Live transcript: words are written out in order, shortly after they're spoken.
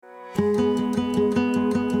Hello,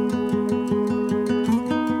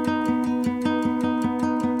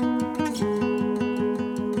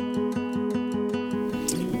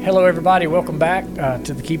 everybody. Welcome back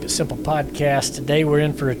to the Keep It Simple podcast. Today we're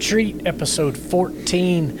in for a treat, episode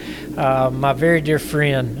 14. My very dear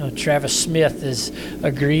friend, Travis Smith, has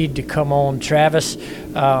agreed to come on. Travis,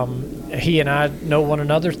 he and I know one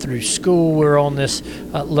another through school. We're on this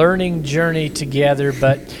learning journey together,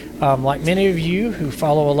 but like many of you who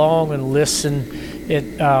follow along and listen,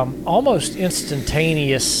 it almost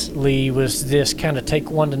instantaneously was this kind of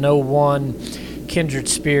take one to know one, kindred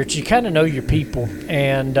spirits. You kind of know your people,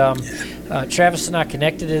 and Travis and I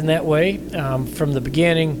connected in that way from the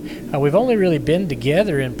beginning. We've only really been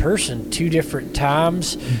together in person 2 different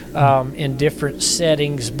times in different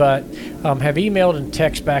settings, but have emailed and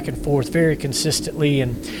text back and forth very consistently.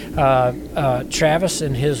 And Travis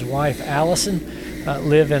and his wife Allyson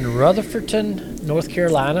live in Rutherfordton, North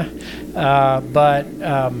Carolina, but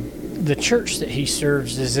the church that he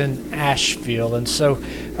serves is in Asheville, and so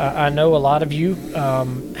I know a lot of you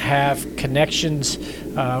have connections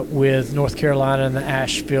with North Carolina and the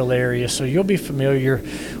Asheville area, so you'll be familiar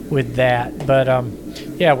with that. But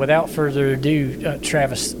without further ado,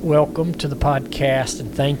 Travis, welcome to the podcast,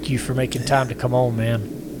 and thank you for making time to come on,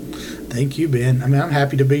 man. Thank you, Ben. I'm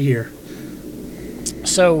happy to be here.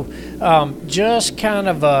 So just kind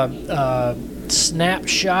of a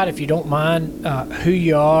snapshot, if you don't mind, who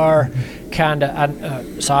you are. Kind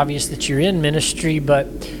of, it's obvious that you're in ministry, but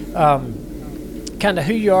kind of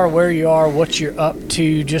who you are, where you are, what you're up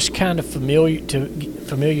to, just kind of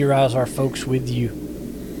familiarize our folks with you.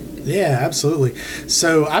 Yeah, absolutely.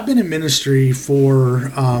 So I've been in ministry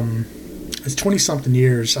for it's 20-something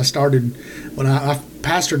years. I started when I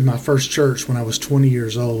pastored my first church when I was 20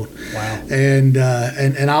 years old. Wow. And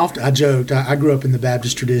I joked, I grew up in the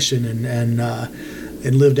Baptist tradition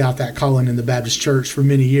and lived out that calling in the Baptist church for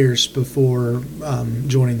many years before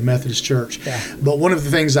joining the Methodist church. Yeah. But one of the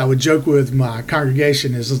things I would joke with my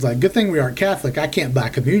congregation is like, good thing we aren't Catholic. I can't buy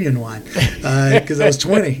communion wine because I was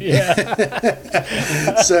 20.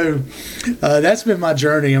 So that's been my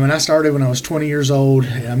journey. I mean, I started when I was 20 years old.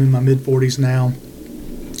 I'm in my mid-40s now.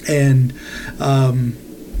 And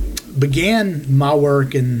began my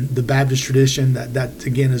work in the Baptist tradition. That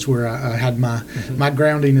again is where I had my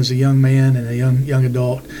grounding as a young man and a young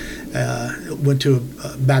adult. Went to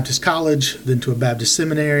a Baptist college, then to a Baptist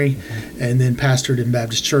seminary, and then pastored in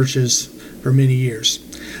Baptist churches for many years.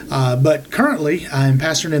 But currently, I'm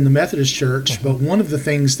pastoring in the Methodist church, but one of the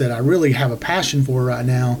things that I really have a passion for right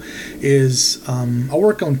now is I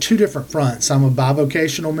work on 2 different fronts. I'm a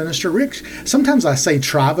bivocational minister. Sometimes I say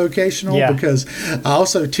trivocational because I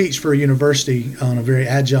also teach for a university on a very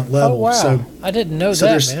adjunct level. Oh, wow. So, I didn't know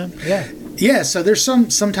that, man. Yeah. Yeah, so there's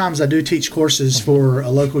sometimes I do teach courses for a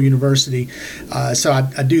local university, so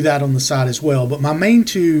I do that on the side as well. But my main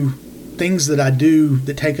 2 things that I do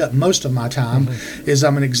that take up most of my time is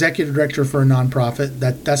I'm an executive director for a nonprofit.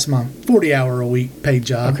 That's my 40-hour-a-week paid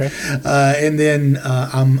job. Okay. And then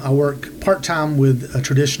I work part-time with a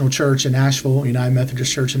traditional church in Asheville, United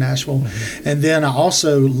Methodist Church in Asheville. And then I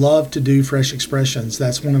also love to do fresh expressions.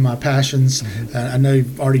 That's one of my passions. I know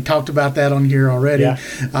you've already talked about that on here already,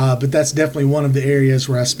 but that's definitely one of the areas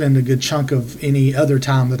where I spend a good chunk of any other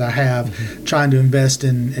time that I have trying to invest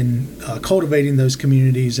in cultivating those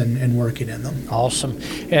communities and working in them. Awesome.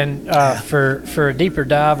 And for a deeper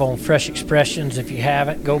dive on fresh expressions, if you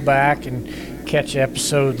haven't, go back and catch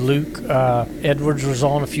episode. Luke Edwards was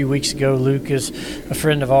on a few weeks ago. Luke is a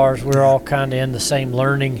friend of ours. We're all kind of in the same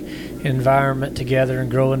learning environment together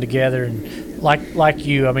and growing together. And like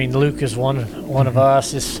you, I mean, Luke is one of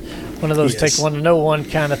us. It's one of those take one to know one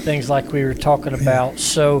kind of things like we were talking about.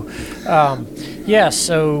 So,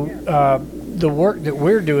 the work that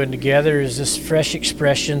we're doing together is this fresh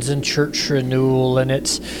expressions and church renewal, and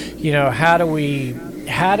it's, how do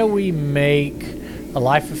we make a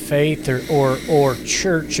life of faith or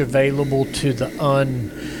church available to the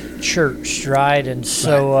unchurched, right? And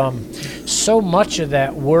so so much of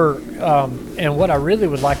that work, and what I really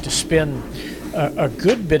would like to spend a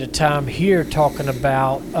good bit of time here talking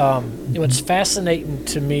about, what's fascinating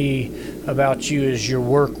to me about you is your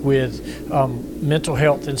work with mental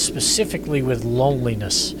health and specifically with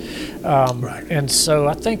loneliness. And so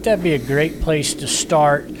I think that'd be a great place to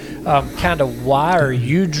start. Kind of why are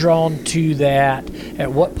you drawn to that?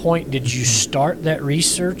 At what point did you start that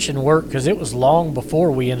research and work? Because it was long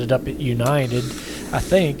before we ended up at United, I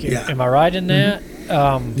think. Yeah. Am I right in that?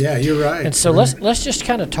 Yeah, you're right. And so let's just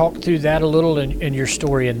kind of talk through that a little in your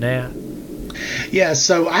story in that. Yeah,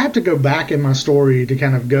 so I have to go back in my story to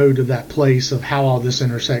kind of go to that place of how all this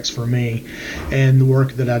intersects for me and the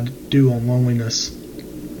work that I do on loneliness.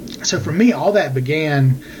 So for me, all that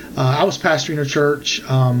began, I was pastoring a church.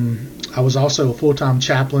 I was also a full-time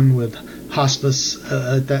chaplain with hospice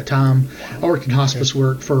at that time. I worked in hospice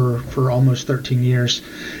work for almost 13 years.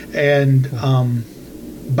 And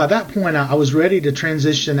by that point, I was ready to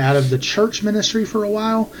transition out of the church ministry for a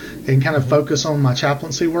while and kind of focus on my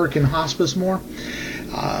chaplaincy work in hospice more.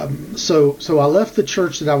 So I left the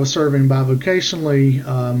church that I was serving bivocationally,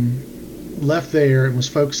 left there and was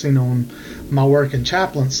focusing on my work in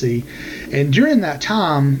chaplaincy. And during that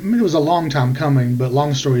time, I mean, it was a long time coming, but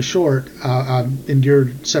long story short, I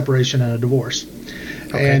endured separation and a divorce.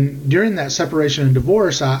 Okay. And during that separation and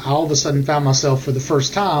divorce, I all of a sudden found myself for the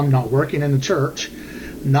first time not working in the church,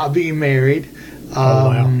 not being married.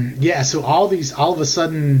 Wow. Yeah, so all of a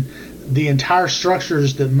sudden, the entire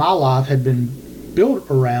structures that my life had been built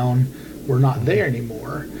around were not there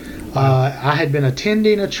anymore. Wow. I had been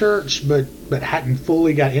attending a church, but hadn't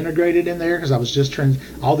fully got integrated in there because I was just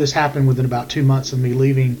all this happened within about 2 months of me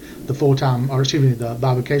leaving the the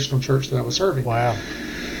bivocational church that I was serving. Wow.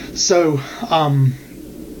 So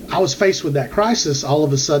I was faced with that crisis all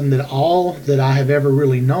of a sudden, that all that I have ever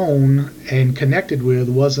really known and connected with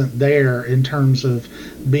wasn't there in terms of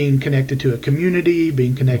being connected to a community,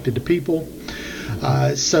 being connected to people.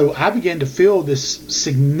 So I began to feel this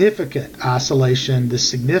significant isolation, this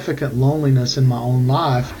significant loneliness in my own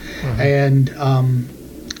life. And I'm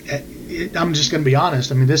just going to be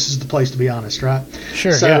honest. I mean, this is the place to be honest, right?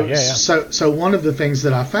 Sure. So, yeah. So one of the things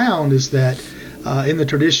that I found is that in the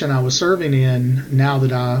tradition I was serving in, now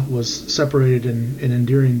that I was separated and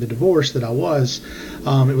enduring the divorce that I was,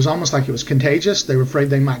 it was almost like it was contagious. They were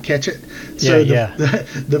afraid they might catch it. So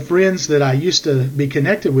the friends that I used to be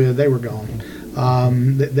connected with, they were gone.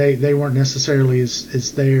 They weren't necessarily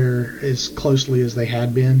as there as closely as they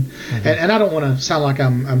had been. And I don't want to sound like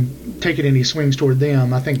I'm taking any swings toward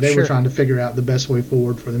them. I think they were trying to figure out the best way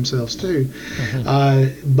forward for themselves too.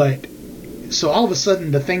 But so all of a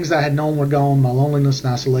sudden, the things that I had known were gone. My loneliness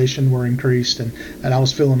and isolation were increased, and I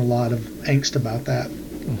was feeling a lot of angst about that.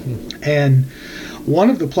 And one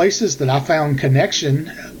of the places that I found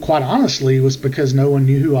connection, quite honestly, was because no one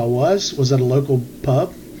knew who I was at a local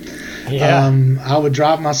pub. Yeah. I would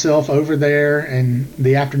drive myself over there in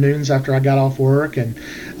the afternoons after I got off work, and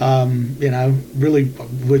really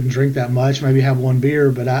wouldn't drink that much, maybe have one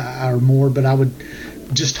beer, but I would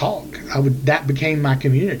just talk. That became my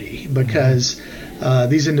community, because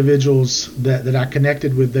these individuals that I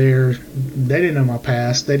connected with there, they didn't know my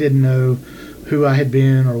past. They didn't know who I had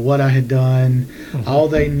been or what I had done. All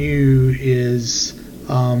they knew is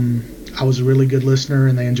I was a really good listener,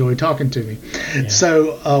 and they enjoyed talking to me. Yeah.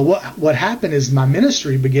 So what happened is my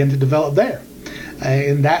ministry began to develop there,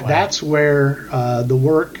 and that's where the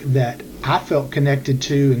work that I felt connected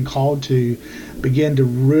to and called to began to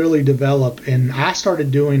really develop. And I started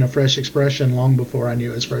doing a fresh expression long before I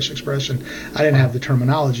knew it was fresh expression. I didn't have the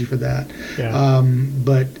terminology for that. Yeah.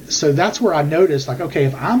 But so that's where I noticed, like, okay,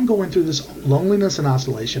 if I'm going through this loneliness and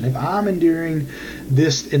isolation, if I'm enduring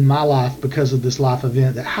this in my life because of this life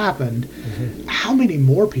event that happened, how many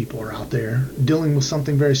more people are out there dealing with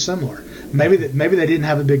something very similar? Maybe they didn't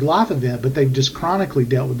have a big life event, but they've just chronically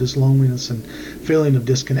dealt with this loneliness and feeling of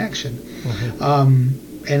disconnection.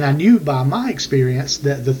 And I knew by my experience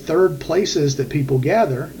that the third places that people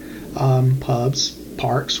gather, pubs,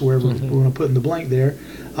 parks, wherever we're going to put in the blank there,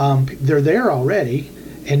 they're there already.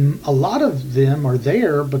 And a lot of them are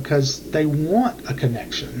there because they want a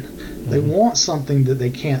connection. They want something that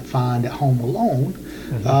they can't find at home alone.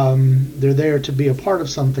 They're there to be a part of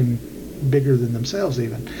something bigger than themselves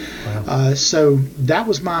even. Wow. So that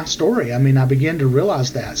was my story. I mean, I began to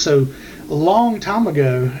realize that. So a long time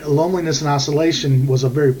ago, loneliness and isolation was a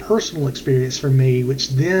very personal experience for me, which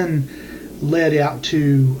then led out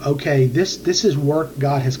to, okay, this is work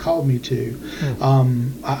God has called me to.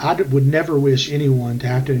 I would never wish anyone to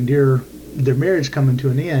have to endure their marriage coming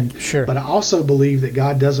to an end. Sure. But I also believe that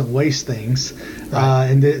God doesn't waste things. Right.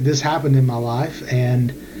 And this happened in my life,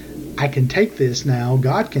 and I can take this now,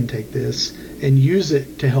 God can take this and use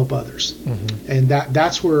it to help others. And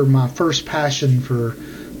that's where my first passion for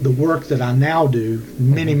the work that I now do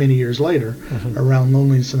many years later around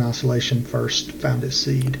loneliness and isolation first found its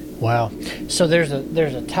seed. Wow. So there's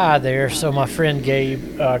a tie there. So my friend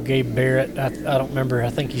Gabe Barrett, I don't remember, I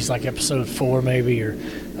think he's like episode 4 maybe, or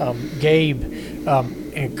Gabe,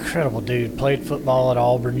 incredible dude, played football at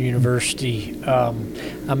Auburn University.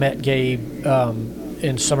 I met Gabe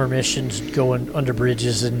in summer missions going under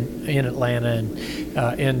bridges in Atlanta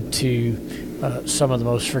and into some of the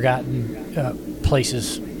most forgotten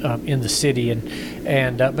places in the city.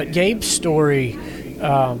 But Gabe's story,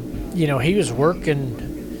 he was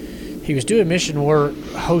working, he was doing mission work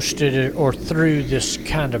hosted or through this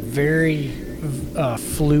kind of very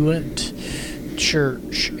fluent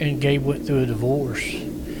church, and Gabe went through a divorce.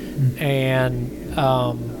 And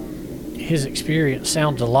his experience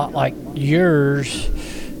sounds a lot like yours,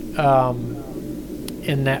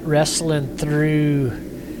 in that wrestling through,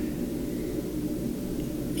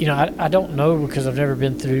 I don't know because I've never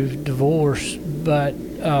been through divorce, but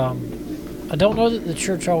I don't know that the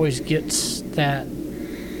church always gets that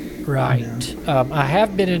right. I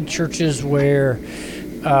have been in churches where,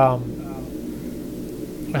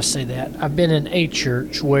 I say that, I've been in a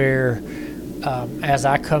church where as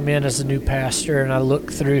I come in as a new pastor and I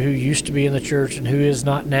look through who used to be in the church and who is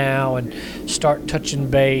not now and start touching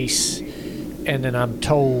base, and then I'm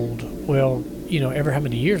told, well, ever how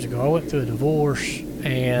many years ago I went through a divorce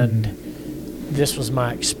and this was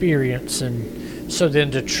my experience. And so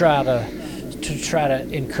then to try to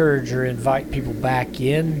encourage or invite people back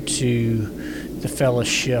into the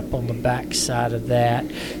fellowship on the backside of that.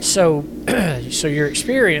 So your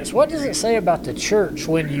experience, what does it say about the church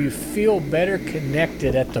when you feel better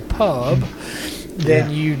connected at the pub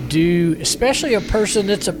than you do, especially a person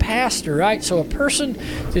that's a pastor, right? So a person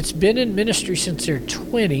that's been in ministry since they're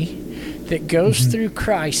 20, that goes through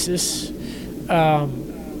crisis,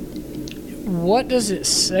 what does it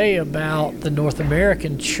say about the North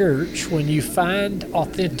American church when you find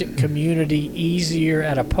authentic community easier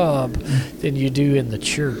at a pub than you do in the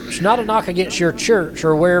church? Not a knock against your church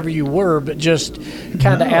or wherever you were, but just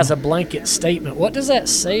kind of as a blanket statement. What does that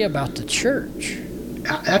say about the church?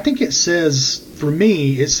 I think it says, for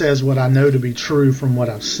me, it says what I know to be true from what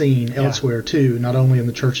I've seen elsewhere too, not only in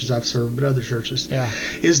the churches I've served, but other churches,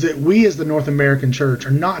 is that we as the North American church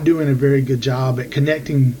are not doing a very good job at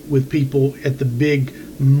connecting with people at the big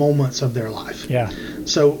moments of their life.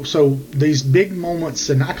 So these big moments,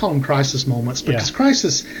 and I call them crisis moments, because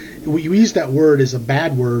crisis, we use that word as a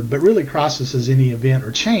bad word, but really crisis is any event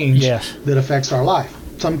or change that affects our life.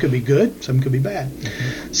 Some could be good, some could be bad.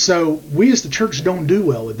 So we as the church don't do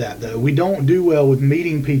well with that, though. We don't do well with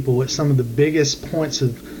meeting people at some of the biggest points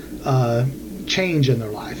of change in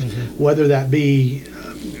their life, whether that be,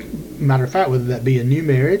 matter of fact, whether that be a new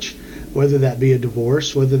marriage, whether that be a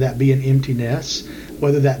divorce, whether that be an empty nest,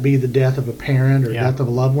 whether that be the death of a parent or death of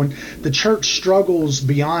a loved one. The church struggles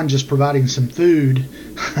beyond just providing some food.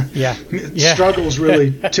 Struggles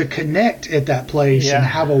really to connect at that place and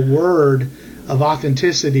have a word of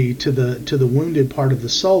authenticity to the wounded part of the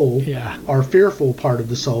soul, or fearful part of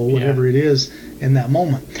the soul, whatever it is in that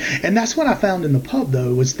moment. And that's what I found in the pub,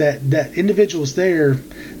 though, was that individuals there,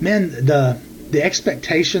 man, the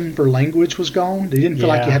expectation for language was gone. They didn't feel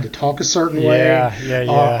like you had to talk a certain way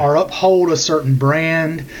or uphold a certain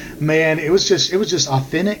brand. Man, it was just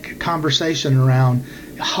authentic conversation around,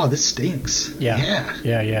 oh, this stinks.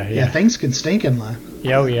 Things can stink in life.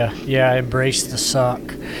 Embrace the suck.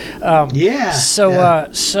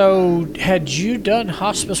 So had you done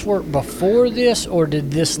hospice work before this, or did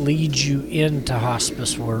this lead you into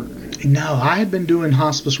hospice work? No, I had been doing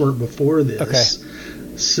hospice work before this. Okay.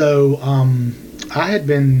 So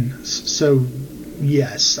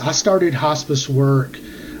yes, I started hospice work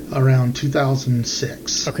around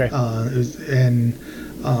 2006. Okay. I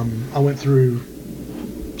went through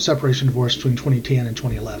separation divorce between 2010 and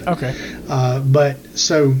 2011. Okay. But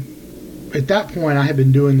so at that point, I had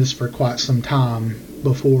been doing this for quite some time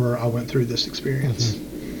before I went through this experience.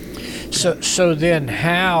 So then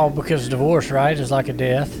how, because divorce, right, is like a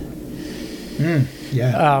death.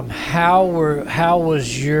 How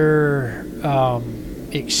was your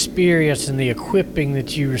experience and the equipping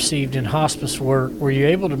that you received in hospice work? Were you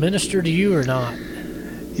able to minister to you or not?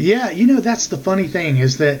 Yeah, that's the funny thing,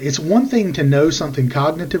 is that it's one thing to know something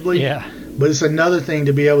cognitively, but it's another thing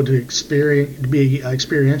to be able to be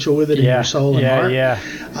experiential with it in your soul and heart.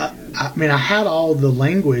 I mean, I had all the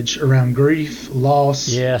language around grief, loss,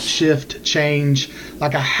 shift, change.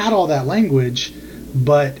 Like, I had all that language,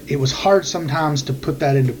 but it was hard sometimes to put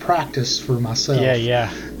that into practice for myself. Yeah.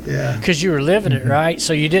 Because you were living it, right?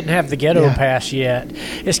 So you didn't have the ghetto pass yet.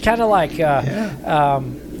 It's kind of like,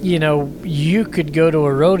 you could go to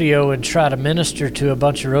a rodeo and try to minister to a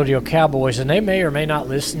bunch of rodeo cowboys, and they may or may not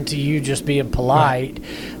listen to you just being polite.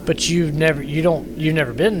 but you've never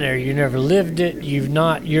been there, you never lived it, you're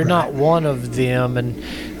not one of them. And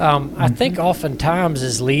I think oftentimes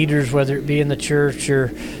as leaders, whether it be in the church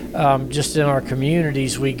or just in our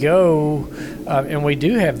communities, we go and we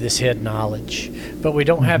do have this head knowledge, but we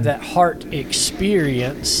don't have that heart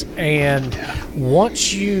experience. And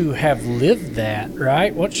once you have lived that,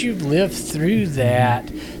 right, once you've lived through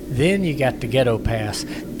that, then you got the ghetto pass.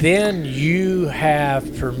 Then you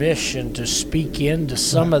have permission to speak into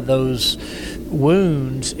some of those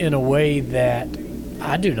wounds in a way that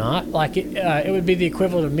I do not. Like it would be the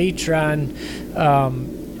equivalent of me trying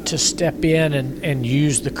to step in and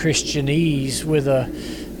use the Christianese with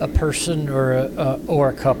a person or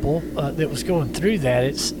a couple that was going through that.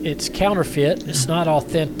 It's counterfeit. It's not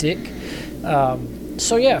authentic.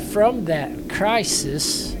 So yeah, from that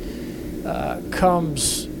crisis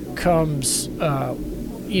comes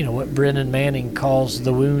what Brennan Manning calls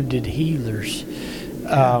the wounded healers.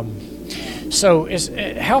 So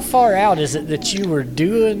how far out is it that you were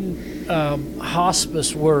doing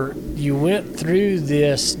hospice work? You went through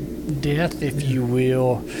this death, if you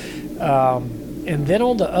will, and then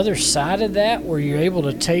on the other side of that, were you able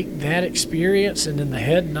to take that experience and then the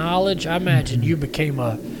head knowledge? I imagine you became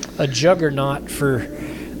a juggernaut for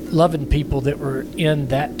loving people that were in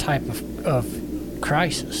that type of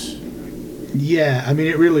crisis. Yeah, I mean,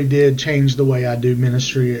 it really did change the way I do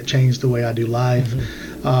ministry. It changed the way I do life.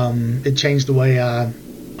 It changed the way I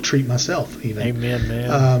treat myself, even. Amen,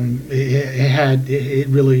 man. It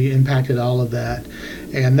really impacted all of that.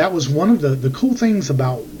 And that was one of the cool things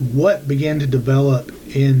about what began to develop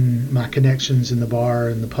in my connections in the bar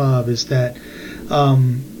and the pub is that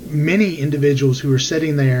many individuals who were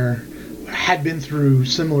sitting there had been through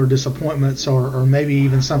similar disappointments or maybe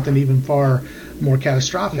even something even far more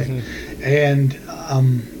catastrophic. And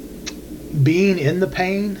being in the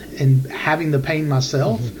pain and having the pain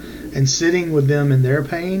myself and sitting with them in their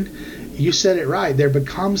pain, you said it right. There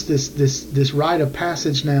becomes this rite of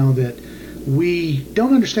passage now that we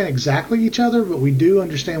don't understand exactly each other, but we do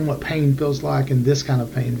understand what pain feels like and this kind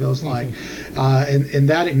of pain feels like. And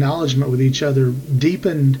that acknowledgement with each other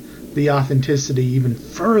deepened the authenticity even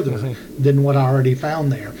further than what I already found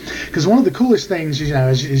there. Because one of the coolest things,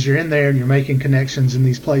 is you're in there and you're making connections in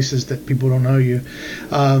these places that people don't know you.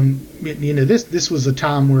 This was a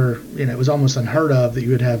time where it was almost unheard of that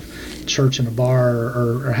you would have church in a bar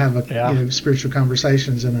or have spiritual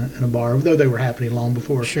conversations in a bar, although they were happening long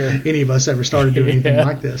before any of us ever started doing anything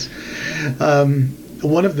like this.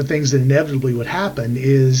 One of the things that inevitably would happen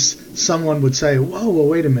is someone would say, "Whoa, well,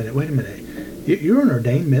 wait a minute. You're an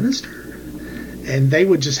ordained minister," and they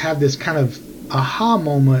would just have this kind of aha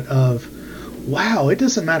moment of, wow, it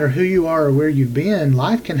doesn't matter who you are or where you've been,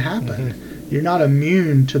 life can happen. You're not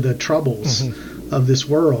immune to the troubles of this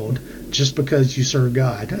world just because you serve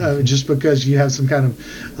God, just because you have some kind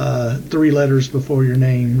of 3 letters before your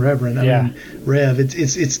name, Reverend. I mean, Rev.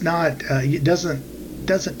 It's not. It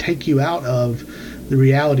doesn't take you out of the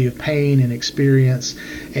reality of pain and experience.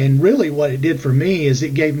 And really what it did for me is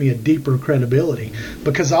it gave me a deeper credibility,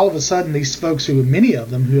 because all of a sudden these folks many of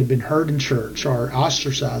them who had been hurt in church or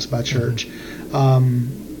ostracized by church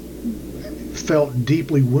felt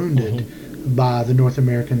deeply wounded by the North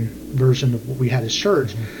American version of what we had as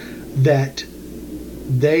church, that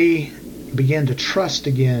they began to trust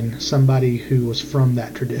again somebody who was from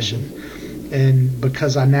that tradition. And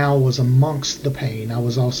because I now was amongst the pain, I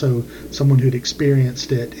was also someone who'd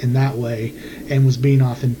experienced it in that way and was being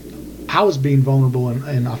I was being vulnerable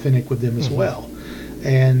and authentic with them as well.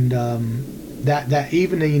 And that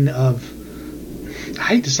evening of, I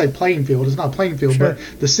hate to say playing field, it's not a playing field, but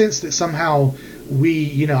the sense that somehow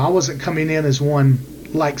I wasn't coming in as one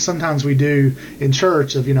like sometimes we do in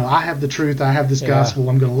church of, I have the truth, I have this gospel,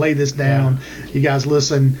 I'm going to lay this down, you guys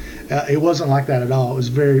listen. It wasn't like that at all. It was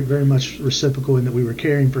very, very much reciprocal in that we were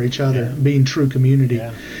caring for each other, being true community.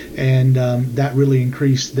 And that really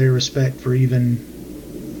increased their respect for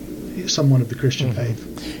even someone of the Christian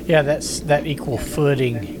faith. Yeah, that's that equal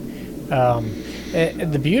footing.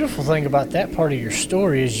 And the beautiful thing about that part of your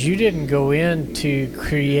story is you didn't go in to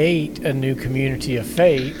create a new community of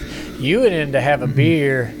faith. You went in to have a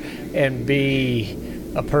beer and be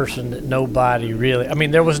a person that nobody really... I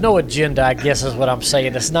mean, there was no agenda, I guess is what I'm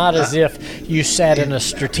saying. It's not as if you sat in a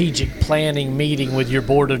strategic planning meeting with your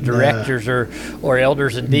board of directors or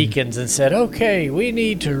elders and deacons and said, okay, we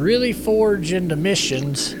need to really forge into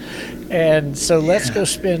missions, and so let's go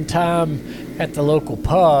spend time at the local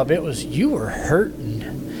pub. You were hurting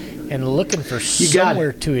and looking for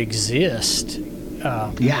somewhere to exist.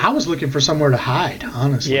 I was looking for somewhere to hide,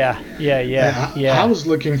 honestly. Yeah. I was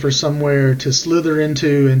looking for somewhere to slither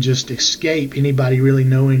into and just escape anybody really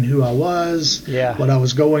knowing who I was, what I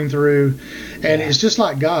was going through. And it's just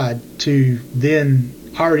like God to then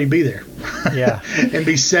already be there. And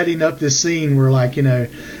be setting up this scene where, like,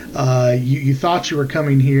 you thought you were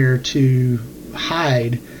coming here to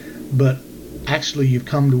hide, but actually you've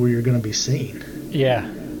come to where you're going to be seen.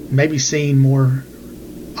 Maybe seen more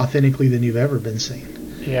authentically than you've ever been seen.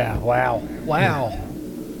 Wow.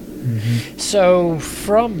 Mm-hmm. So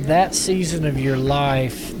from that season of your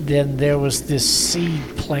life, then there was this seed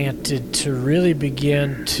planted to really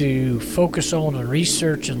begin to focus on and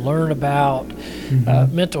research and learn about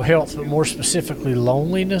mental health, but more specifically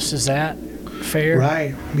loneliness. Is that fair?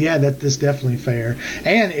 Right. Yeah, that's definitely fair.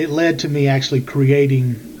 And it led to me actually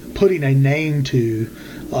putting a name to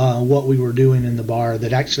what we were doing in the bar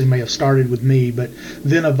that actually may have started with me, but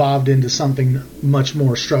then evolved into something much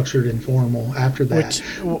more structured and formal after that.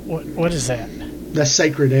 What is that? That's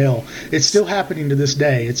Sacred Ale. It's still happening to this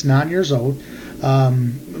day. It's 9 years old.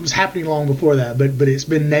 It was happening long before that, but it's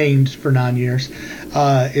been named for 9 years,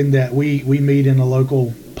 in that we meet in a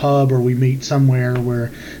local pub, or we meet somewhere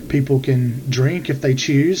where people can drink if they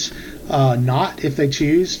choose, not if they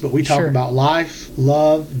choose, but we talk about life,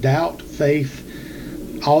 love, doubt, faith,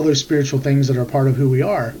 all those spiritual things that are part of who we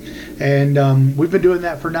are. And we've been doing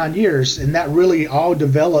that for 9 years, and that really all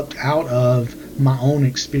developed out of my own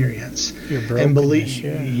experience. Your brokenness, and belief,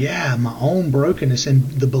 my own brokenness, and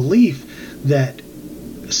the belief that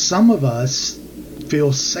some of us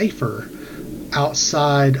feel safer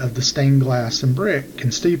outside of the stained glass and brick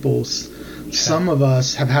and steeples. Some of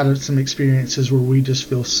us have had some experiences where we just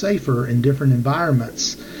feel safer in different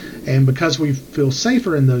environments. And because we feel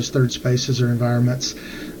safer in those third spaces or environments,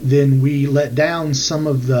 then we let down some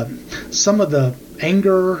of the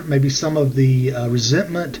anger, maybe some of the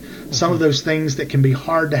resentment, some of those things that can be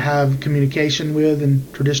hard to have communication with in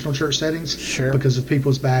traditional church settings because of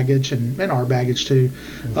people's baggage and our baggage too.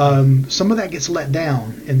 Some of that gets let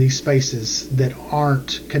down in these spaces that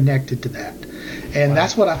aren't connected to that. And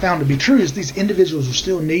that's what I found to be true, is these individuals are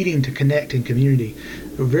still needing to connect in community.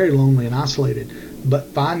 They're very lonely and isolated. But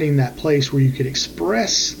finding that place where you could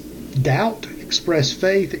express doubt, express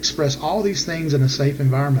faith, express all these things in a safe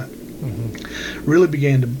environment really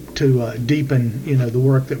began to deepen, the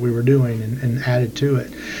work that we were doing and added to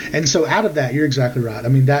it. And so out of that, you're exactly right. I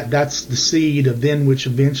mean, that's the seed of then which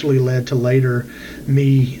eventually led to later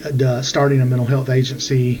me starting a mental health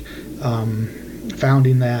agency,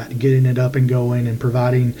 founding that, getting it up and going, and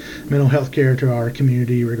providing mental health care to our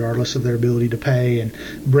community regardless of their ability to pay, and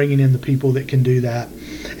bringing in the people that can do that.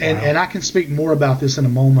 And I can speak more about this in a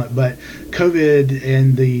moment, but COVID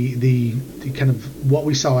and the kind of what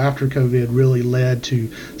we saw after COVID really led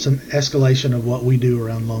to some escalation of what we do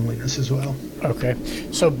around loneliness as well. Okay.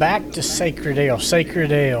 So back to Sacred Ale.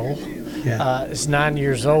 Sacred Ale is 9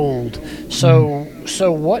 years old. So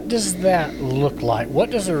what does that look like? What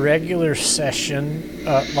does a regular session,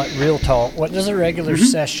 like real talk, what does a regular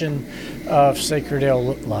session of Sacred Ale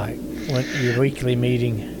look like? Your weekly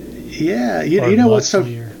meeting? Yeah, you know what's so...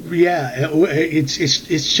 Yeah,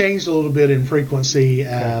 it's changed a little bit in frequency,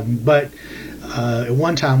 but at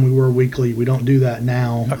one time we were weekly. We don't do that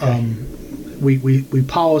now. Okay. We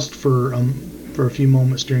paused for a few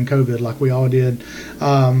moments during COVID, like we all did,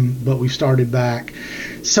 but we started back.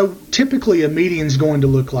 So typically a meeting is going to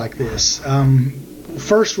look like this.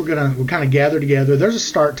 First, we'll kind of gather together. There's a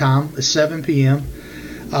start time at 7 p.m.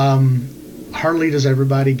 Hardly does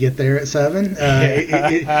everybody get there at 7.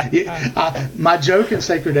 My joke in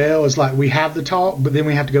Sacred Ale is like, we have the talk, but then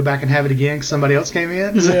we have to go back and have it again because somebody else came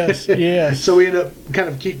in. Yes. So we end up kind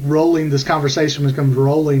of keep rolling. This conversation becomes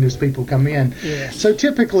rolling as people come in. Yes. So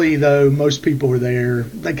typically, though, most people are there.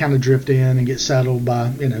 They kind of drift in and get settled by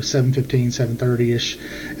 7:15, 7:30ish,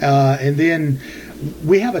 and then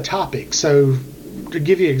we have a topic. So to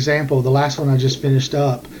give you an example, the last one I just finished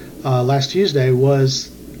up last Tuesday was.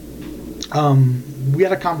 We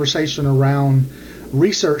had a conversation around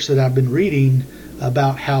research that I've been reading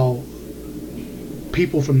about how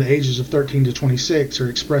people from the ages of 13 to 26 are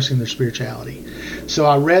expressing their spirituality. So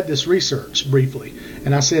I read this research briefly,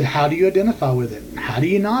 and I said, how do you identify with it? How do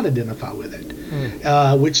you not identify with it?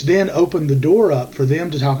 Which then opened the door up for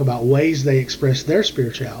them to talk about ways they express their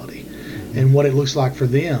spirituality and what it looks like for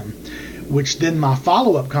them. Which then my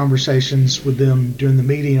follow-up conversations with them during the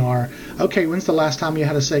meeting are, okay, when's the last time you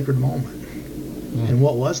had a sacred moment? And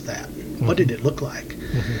what was that? What did it look like?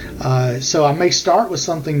 So I may start with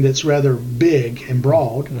something that's rather big and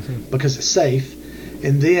broad because it's safe.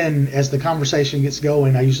 And then as the conversation gets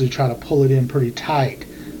going, I usually try to pull it in pretty tight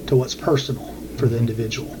to what's personal for the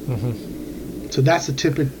individual. So that's a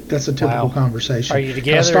typical conversation. Are you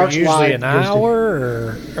together usually an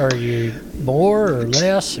hour, or are you more or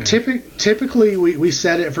less? Or? Typically, we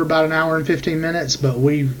set it for about an hour and 15 minutes, but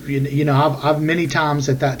I've many times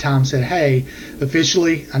at that time said, hey,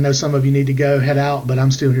 officially, I know some of you need to go, head out, but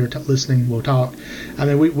I'm still here listening. We'll talk. I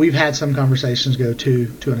mean, we've had some conversations go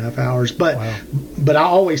 2.5 hours, but I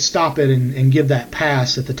always stop it and give that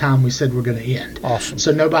pass at the time we said we're going to end. Awesome.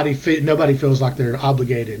 So nobody feels like they're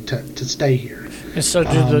obligated to stay here. And so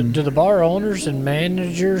do the bar owners and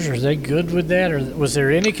managers, are they good with that? Or was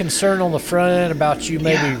there any concern on the front end about you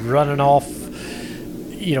maybe running off,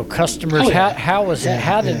 customers? How was that?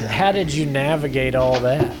 How did you navigate all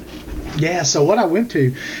that? Yeah, so what I went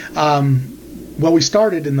to, we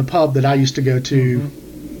started in the pub that I used to go to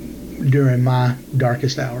during my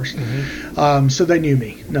darkest hours. So they knew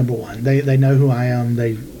me, number one. They know who I am.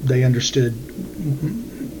 They understood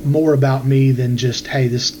more about me than just, hey,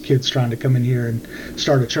 this kid's trying to come in here and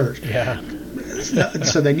start a church. Yeah.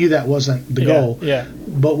 So they knew that wasn't the goal. Yeah.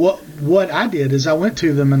 But what I did is I went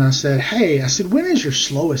to them and I said, when is your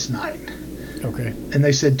slowest night? Okay. And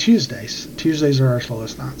they said Tuesdays. Tuesdays are our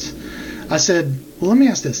slowest nights. I said, well, let me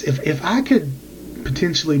ask this. If I could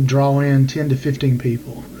potentially draw in 10 to 15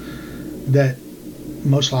 people that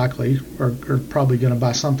most likely are probably going to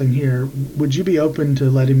buy something here, would you be open to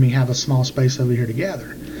letting me have a small space over here to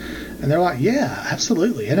gather? And they're like, yeah,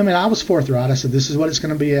 absolutely. And I mean, I was forthright. I said, this is what it's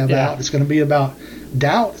going to be about. Yeah. It's going to be about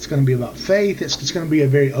doubt. It's going to be about faith. It's going to be a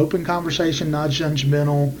very open conversation, not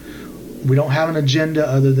judgmental. We don't have an agenda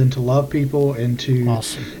other than to love people and to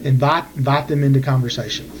invite them into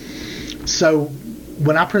conversation. So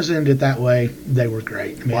when I presented it that way, they were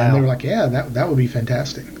great. I mean, they were like, yeah, that would be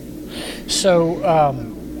fantastic. So,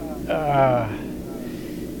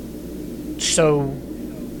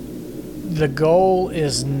 the goal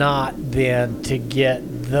is not then to get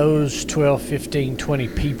those 12, 15, 20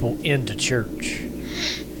 people into church.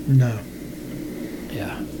 No.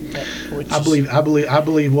 Yeah. I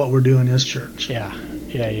believe what we're doing is church. Yeah.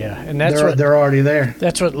 And that's they're already there.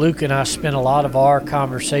 That's what Luke and I spent a lot of our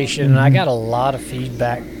conversation, and I got a lot of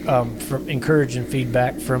feedback, from encouraging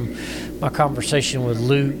feedback from my conversation with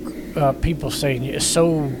Luke. People saying it's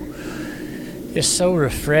so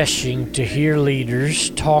refreshing to hear leaders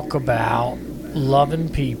talk about loving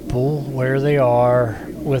people where they are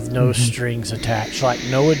with no strings attached, like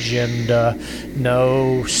no agenda,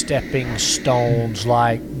 no stepping stones,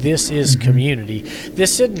 like this is community.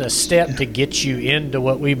 This isn't a step to get you into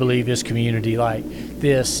what we believe is community, like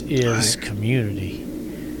this is community.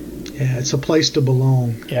 Yeah, it's a place to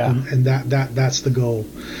belong. Yeah. And that's the goal.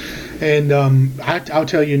 And I'll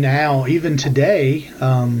tell you now, even today,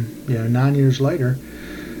 9 years later,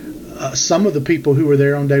 some of the people who were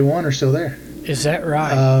there on day one are still there. Is that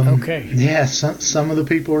right? Okay. Yeah, some of the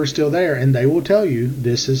people are still there, and they will tell you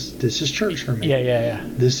this is church for me. Yeah.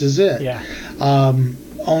 This is it. Yeah. On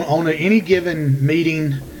any given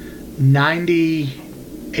meeting,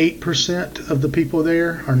 98% of the people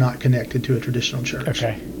there are not connected to a traditional church.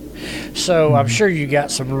 Okay. So I'm sure you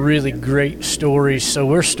got some really great stories. So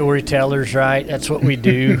we're storytellers, right? That's what we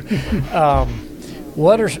do.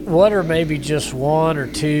 What are maybe just one or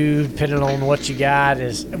two, depending on what you got?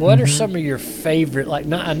 What are some of your favorite? Like a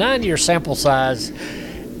 9-year sample size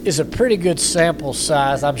is a pretty good sample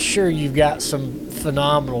size. I'm sure you've got some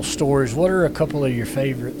phenomenal stories. What are a couple of your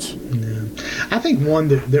favorites? Yeah. I think one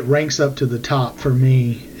that ranks up to the top for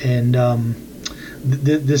me, and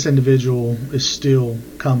this individual is still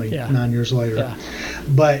coming 9 years later. Yeah.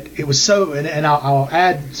 But it was so, and I'll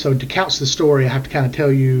add, so to couch the story, I have to kind of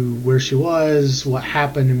tell you where she was, what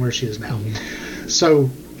happened, and where she is now.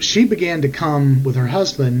 So she began to come with her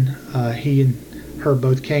husband. He and her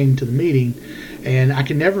both came to the meeting, and I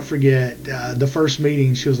can never forget the first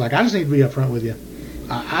meeting. She was like, I just need to be up front with you.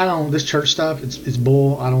 This church stuff, it's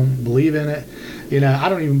bull. I don't believe in it. I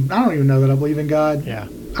don't even know that I believe in God. Yeah.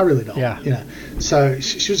 I really don't. Yeah. So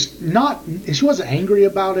she was not, and she wasn't angry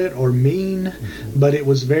about it or mean, but it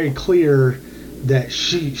was very clear that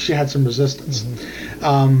she had some resistance.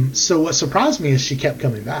 So what surprised me is she kept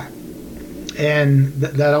coming back, and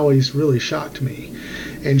that always really shocked me.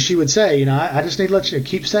 And she would say, I just need to let you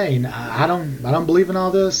keep saying, I don't believe in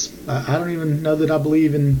all this. I don't even know that I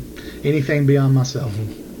believe in anything beyond myself.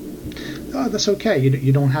 Oh, that's okay.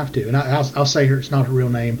 You don't have to. And I'll say it's not her real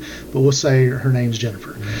name, but we'll say her name's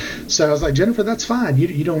Jennifer. So I was like, Jennifer, that's fine.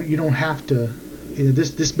 You don't have to.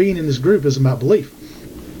 This being in this group is about belief.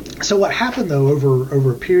 So what happened though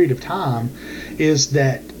over a period of time is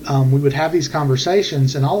that we would have these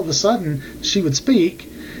conversations, and all of a sudden she would speak,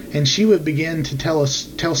 and she would begin to tell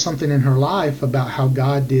something in her life about how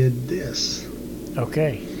God did this.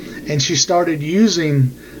 Okay. And she started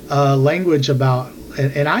using language about,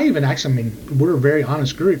 and I even actually, I mean, we're a very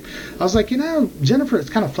honest group. I was like, Jennifer, it's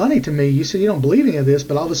kind of funny to me. You said you don't believe any of this,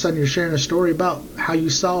 but all of a sudden you're sharing a story about how you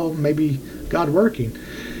saw maybe God working.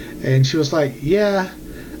 And she was like, yeah,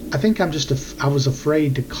 I think I was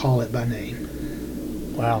afraid to call it by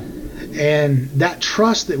name. Wow. And that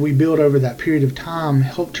trust that we built over that period of time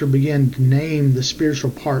helped her begin to name the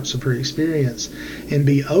spiritual parts of her experience and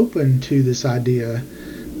be open to this idea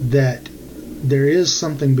that there is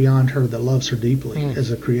something beyond her that loves her deeply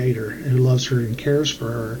as a creator, who loves her and cares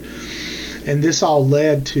for her. And this all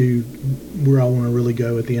led to where I want to really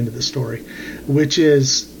go at the end of the story, which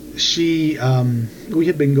is we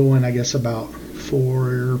had been going, I guess, about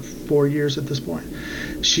 4 years at this point.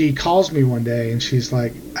 She calls me one day and she's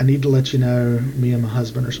like, I need to let you know me and my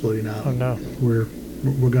husband are splitting up. Oh no. We're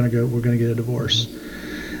gonna get a divorce.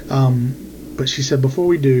 But she said, before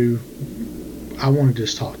we do, I want to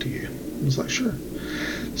just talk to you. I was like, sure.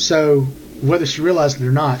 So whether she realized it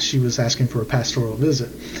or not, she was asking for a pastoral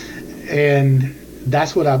visit. And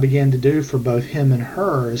that's what I began to do for both him and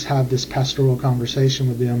her, is have this pastoral conversation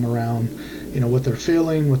with them around, what they're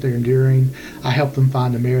feeling, what they're enduring. I helped them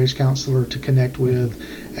find a marriage counselor to connect with,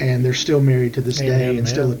 and they're still married to this day and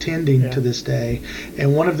still attending to this day.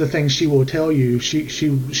 And one of the things she will tell you,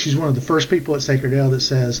 she's one of the first people at Sacred L that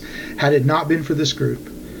says, had it not been for this group,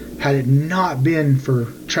 had it not been for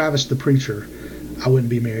Travis the preacher, I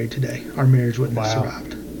wouldn't be married today. Our marriage wouldn't have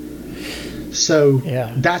survived. So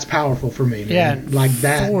that's powerful for me, man. Yeah, like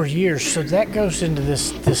that. 4 years. So that goes into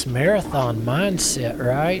this marathon mindset,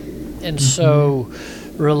 right? And so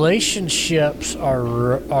relationships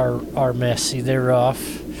are messy. They're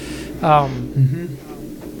rough.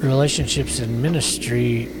 Relationships in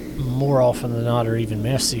ministry, more often than not, are even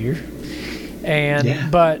messier.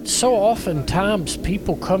 But so oftentimes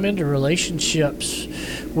people come into relationships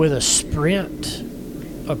with a sprint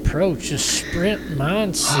approach, a sprint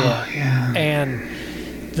mindset. And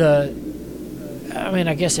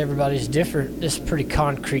I guess everybody's different. This is a pretty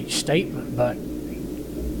concrete statement, but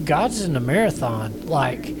God's in the marathon.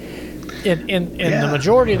 Like in the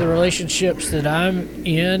majority of the relationships that I'm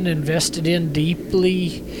invested in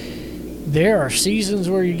deeply, there are seasons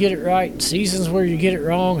where you get it right, seasons where you get it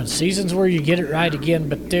wrong, and seasons where you get it right again.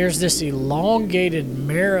 But there's this elongated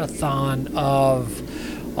marathon of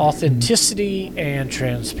authenticity and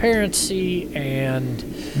transparency, and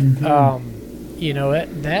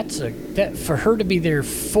that for her to be there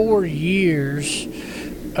 4 years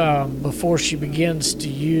before she begins to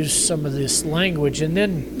use some of this language, and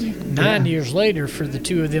then 9 years later for the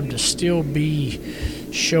two of them to still be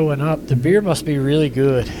showing up. The beer must be really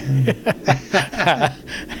good.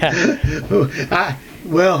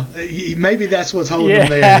 Well, maybe that's what's holding them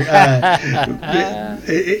there.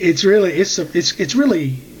 It's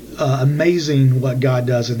really amazing what God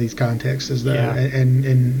does in these contexts, though,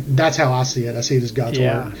 and that's how I see it. I see it as God's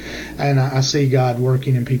work, and I see God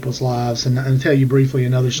working in people's lives. And I'll tell you briefly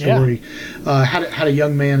another story. Had a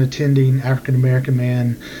young man African American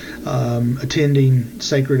man, attending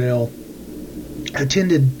Sacred L.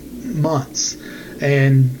 Attended months,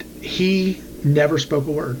 and he never spoke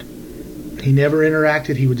a word. He never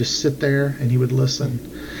interacted. He would just sit there and he would listen.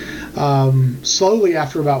 Slowly,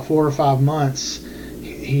 after about 4 or 5 months,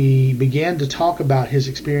 he began to talk about his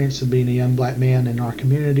experience of being a young black man in our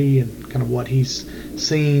community and kind of what he's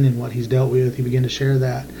seen and what he's dealt with. He began to share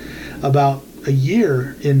that. About a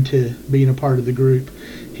year into being a part of the group,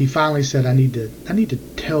 he finally said, I need to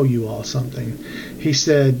tell you all something. He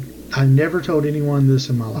said, I never told anyone this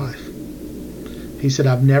in my life. He said,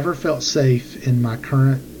 I've never felt safe in my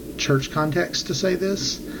current church context to say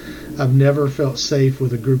this. I've never felt safe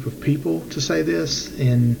with a group of people to say this.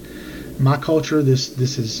 In my culture, this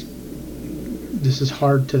is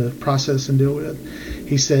hard to process and deal with.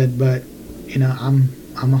 He said, but I'm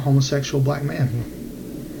a homosexual black man.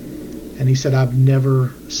 And he said, I've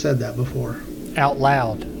never said that before. Out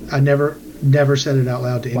loud. I never said it out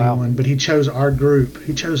loud to anyone, but he chose our group.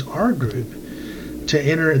 He chose our group to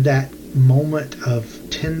enter that moment of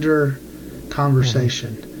tender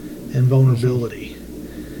conversation and vulnerability.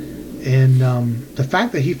 And the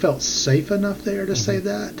fact that he felt safe enough there to say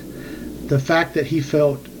that, the fact that he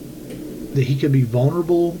felt that he could be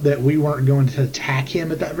vulnerable, that we weren't going to attack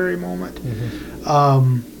him at that very moment,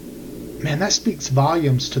 man, that speaks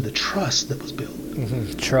volumes to the trust that was built.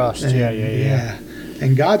 Trust, yeah.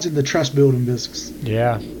 And God's in the trust building business.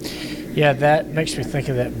 Yeah, that makes me think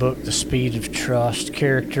of that book, The Speed of Trust,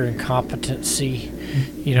 Character and Competency.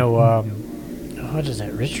 what is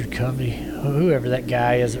that, Richard Covey, whoever that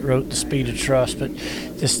guy is that wrote The Speed of Trust, but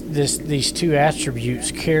these two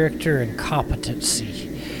attributes, character and competency.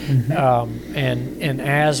 And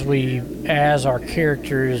as our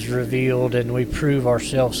character is revealed and we prove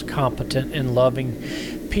ourselves competent in loving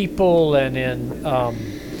people and in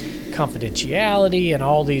confidentiality and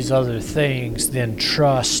all these other things, then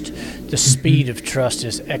trust, the speed of trust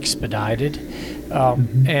is expedited,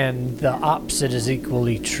 and the opposite is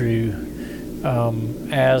equally true.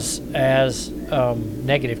 As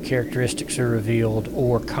negative characteristics are revealed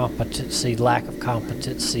or competency, lack of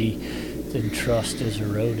competency, then trust is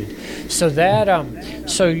eroded. So that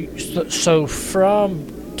so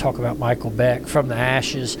from, talk about Michael Beck, from the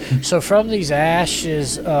ashes. So from these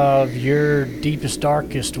ashes of your deepest,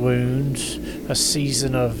 darkest wounds, a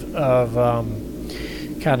season of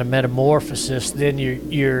kind of metamorphosis, then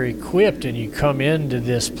you're equipped and you come into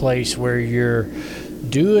this place where you're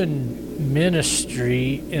doing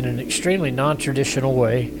ministry in an extremely non-traditional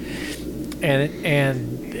way,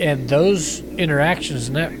 and those interactions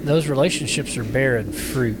and those relationships are bearing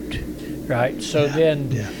fruit, right? So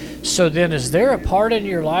then is there a part in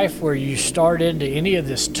your life where you start into any of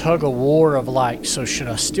this tug of war of like, so should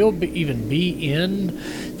I still even be in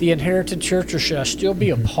the inherited church, or should I still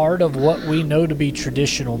be a part of what we know to be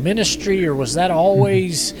traditional ministry, or was that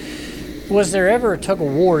always, was there ever a tug of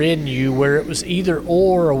war in you where it was either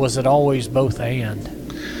or was it always both and?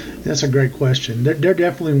 That's a great question. There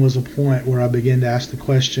definitely was a point where I began to ask the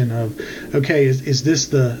question of, okay, is this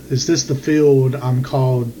the field I'm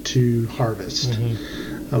called to harvest?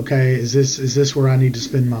 Okay, is this where I need to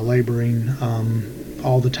spend my laboring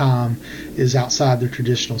all the time? Is outside the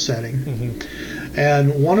traditional setting?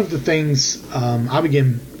 And one of the things I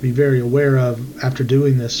began to be very aware of after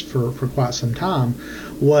doing this for quite some time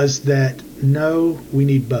was that no, we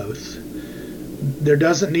need both. There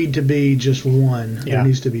doesn't need to be just one. Yeah. There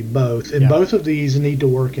needs to be both. And both of these need to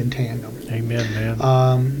work in tandem. Amen,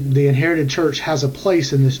 man. The inherited church has a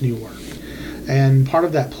place in this new work. And part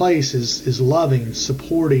of that place is loving,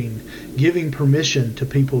 supporting, giving permission to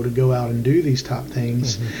people to go out and do these type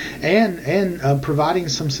things, and providing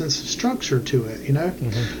some sense of structure to it, you know?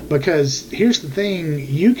 Because here's the thing,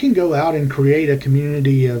 you can go out and create a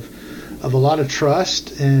community of a lot of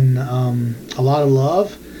trust and a lot of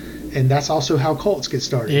love, and that's also how cults get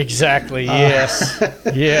started. Exactly. Yes.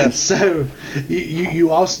 Yes. So you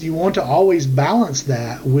want to always balance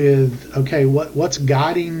that with, okay, what's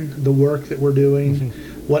guiding the work that we're doing,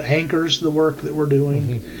 what anchors the work that we're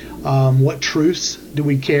doing, what truths do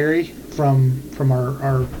we carry from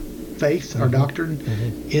our faith, our doctrine,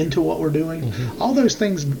 into what we're doing. All those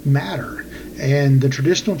things matter, and the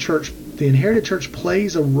traditional church, the inherited church,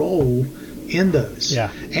 plays a role in those.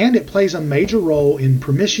 Yeah. And it plays a major role in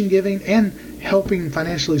permission giving and helping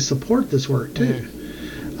financially support this work too.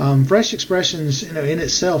 Fresh Expressions, in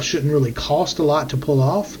itself shouldn't really cost a lot to pull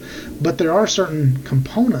off, but there are certain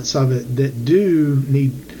components of it that do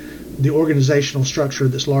need the organizational structure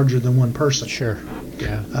that's larger than one person. Sure.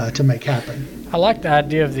 Yeah. To make happen. I like the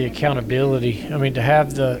idea of the accountability. I mean, to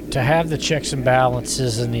have the checks and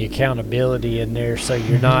balances and the accountability in there, so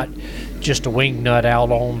you're not just a wing nut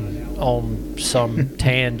out on some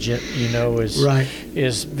tangent,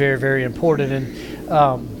 is very, very important. And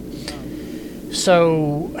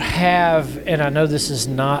and I know this is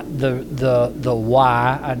not the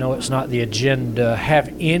why, I know it's not the agenda,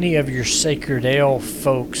 have any of your Sacred Ale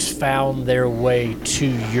folks found their way to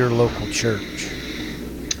your local church?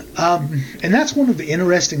 And that's one of the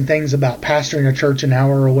interesting things about pastoring a church an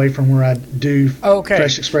hour away from where I do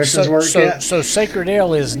Fresh Expressions work. So Sacred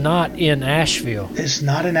Ale is not in Asheville. It's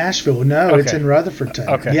not in Asheville. No, It's in Rutherford.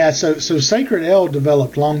 Okay. Yeah. So Sacred Ale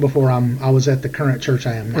developed long before I was at the current church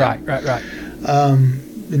I am now. Right.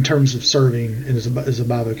 In terms of serving as a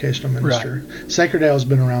bivocational minister, Sacred Ale has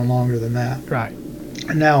been around longer than that. Right.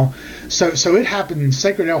 Now, so it happens.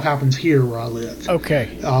 Sacred Ale happens here where I live.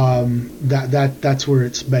 Okay. That's where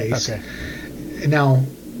it's based. Okay. Now,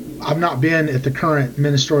 I've not been at the current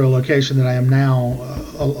ministerial location that I am now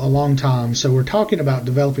a long time, so we're talking about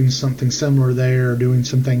developing something similar there, doing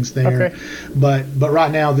some things there. Okay. But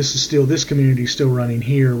right now, this community is still running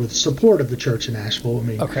here with support of the church in Asheville. I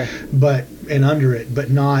mean, okay. But under it, but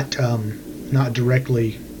not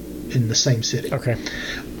directly in the same city. Okay.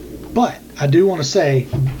 But I do want to say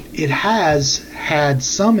it has had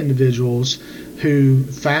some individuals who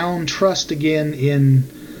found trust again in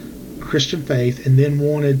Christian faith and then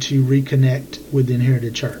wanted to reconnect with the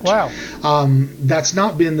inherited church. Wow. That's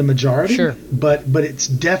not been the majority, sure. but it's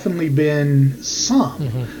definitely been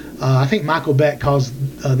some. I think Michael Beck calls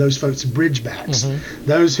those folks bridgebacks,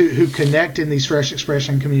 those who connect in these fresh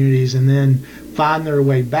expression communities and then find their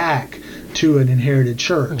way back to an inherited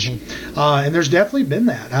church. And there's definitely been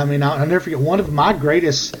that. I mean, I'll never forget, one of my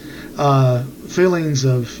greatest feelings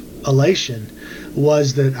of elation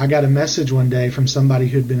was that I got a message one day from somebody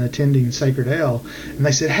who'd been attending Sacred L, and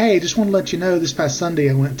they said, "Hey, just want to let you know, this past Sunday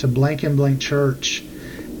I went to blank and blank church,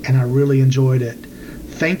 and I really enjoyed it.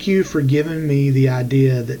 Thank you for giving me the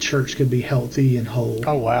idea that church could be healthy and whole."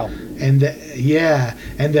 Oh, wow. And that,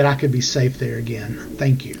 and that I could be safe there again.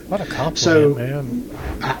 Thank you. What a compliment, so,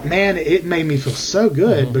 man. It made me feel so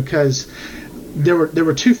good because there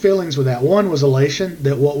were two feelings with that. One was elation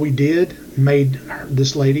that what we did made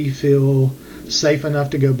this lady feel safe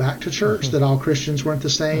enough to go back to church, that all Christians weren't the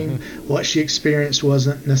same. What she experienced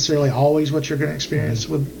wasn't necessarily always what you're going to experience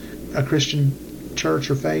with a Christian church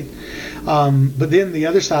or faith. But then the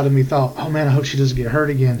other side of me thought, oh man, I hope she doesn't get hurt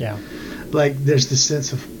again. Yeah. Like there's this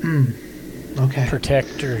sense of, okay.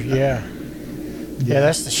 Protector, yeah. Yeah,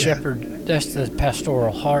 that's the shepherd, that's the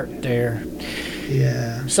pastoral heart there.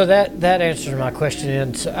 Yeah. So that answers my question.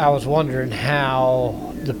 And I was wondering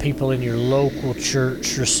how the people in your local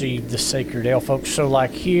church received the Sacred Ale folks. So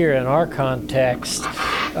like here in our context,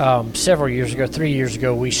 several years ago, 3 years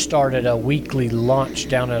ago, we started a weekly lunch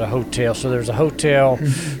down at a hotel. So there's a hotel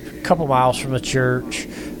a couple miles from the church.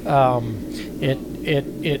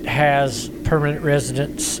 It has permanent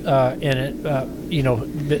residents in it,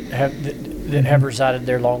 that have resided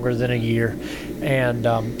there longer than a year.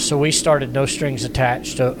 And so we started No Strings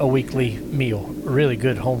Attached, a weekly meal, a really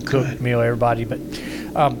good home-cooked meal, everybody. But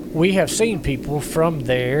we have seen people from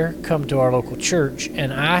there come to our local church,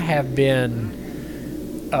 and I have been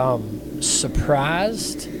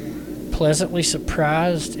pleasantly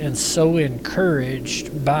surprised, and so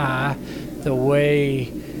encouraged by the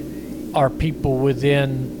way our people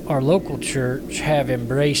within our local church have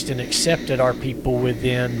embraced and accepted our people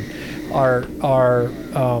within our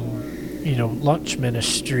lunch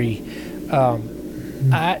ministry.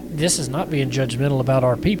 This is not being judgmental about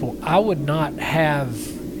our people. I would not have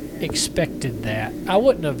expected that. I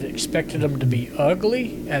wouldn't have expected them to be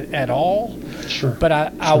ugly at all. Sure. But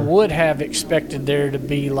I would have expected there to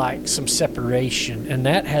be like some separation, and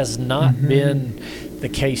that has not been the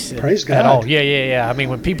case at all. Yeah. I mean,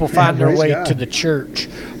 when people find their way to the church,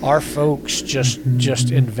 our folks just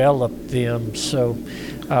envelop them. So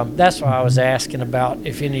that's why I was asking about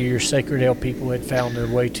if any of your Sacred Ale people had found their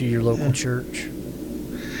way to your local church.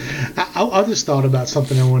 I just thought about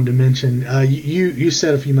something I wanted to mention. You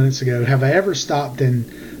said a few minutes ago, have I ever stopped and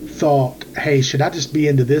thought, hey, should I just be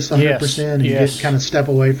into this 100% and get kind of step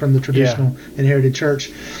away from the traditional inherited church?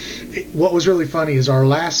 What was really funny is our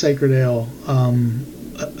last Sacred Ale,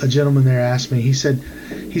 a gentleman there asked me, he said,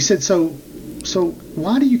 so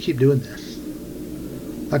why do you keep doing this?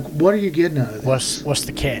 Like, what are you getting out of this? What's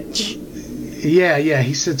the catch? Yeah.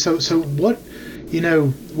 He said, so what,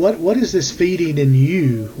 what is this feeding in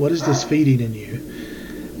you? What is this feeding in you?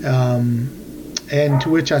 And to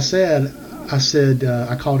which I said,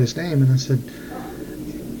 I called his name and I said,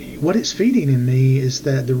 what it's feeding in me is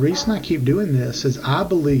that the reason I keep doing this is I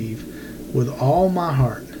believe with all my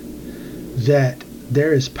heart that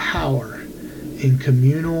there is power in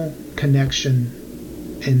communal connection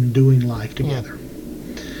and doing life together.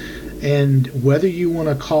 And whether you want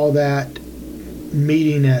to call that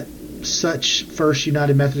meeting at such First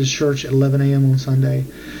United Methodist Church at 11 a.m. on Sunday,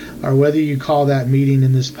 or whether you call that meeting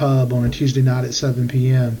in this pub on a Tuesday night at 7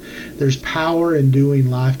 p.m., there's power in doing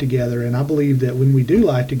life together. And I believe that when we do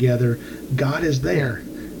life together, God is there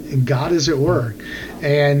and God is at work.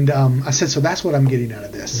 And I said, so that's what I'm getting out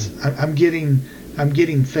of this. I'm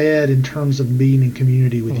getting fed in terms of being in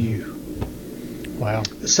community with you. Wow.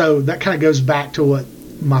 So that kind of goes back to what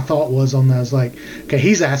my thought was on that. I was like, okay,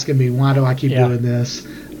 he's asking me, why do I keep doing this?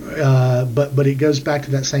 But it goes back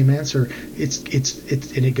to that same answer. It's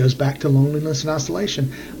and it goes back to loneliness and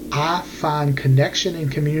isolation. I find connection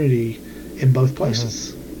and community in both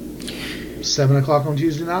places. 7 o'clock on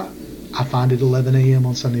Tuesday night, I find it 11 a.m.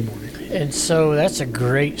 on Sunday morning. And so that's a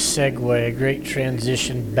great segue, a great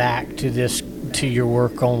transition back to your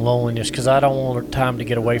work on loneliness, because I don't want time to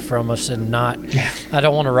get away from us and I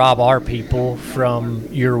don't want to rob our people from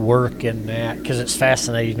your work in that, because it's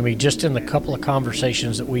fascinating to me just in the couple of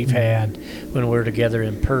conversations that we've had when we're together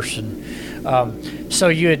in person. So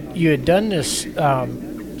you had done this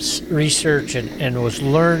research and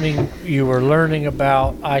you were learning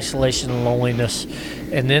about isolation and loneliness,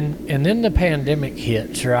 and then the pandemic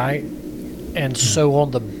hits, right? And so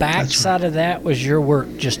on the backside of that was your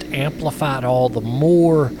work just amplified all the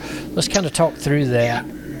more. Let's kind of talk through that.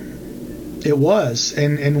 It was,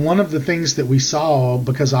 and one of the things that we saw,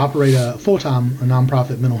 because I operate a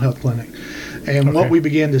nonprofit mental health clinic, and what we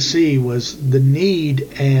began to see was the need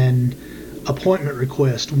and appointment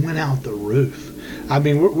request went out the roof. I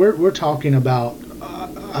mean, we're talking about,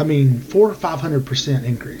 400% or 500%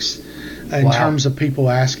 increase in terms of people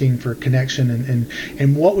asking for connection,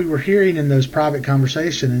 and what we were hearing in those private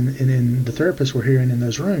conversations and in the therapists were hearing in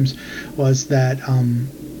those rooms was that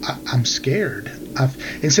I'm scared.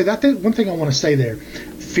 And so that one thing I want to say there,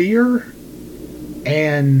 fear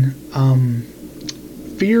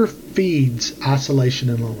feeds isolation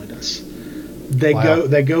and loneliness.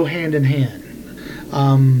 They go hand in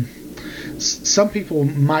hand. Some people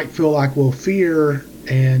might feel like, well, fear,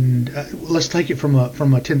 and let's take it from a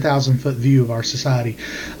 10,000-foot view of our society.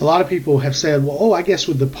 A lot of people have said, well, I guess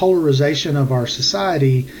with the polarization of our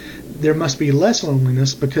society, there must be less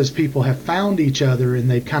loneliness because people have found each other and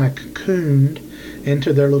they've kind of cocooned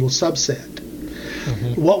into their little subset.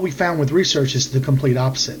 Mm-hmm. What we found with research is the complete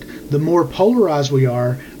opposite. The more polarized we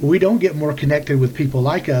are, we don't get more connected with people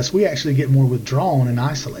like us. We actually get more withdrawn and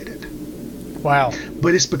isolated. Wow.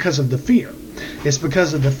 But it's because of the fear. It's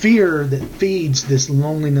because of the fear that feeds this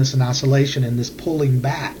loneliness and isolation and this pulling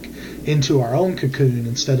back into our own cocoon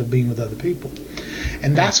instead of being with other people.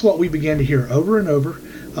 And that's what we began to hear over and over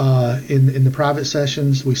in the private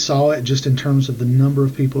sessions. We saw it just in terms of the number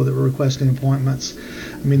of people that were requesting appointments.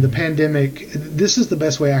 I mean, the pandemic, this is the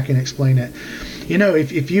best way I can explain it. You know,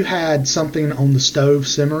 if you had something on the stove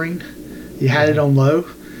simmering, you had it on low,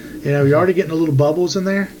 you're already getting a little bubbles in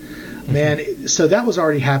there. Man, so that was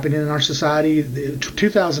already happening in our society.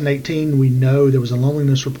 2018, we know there was a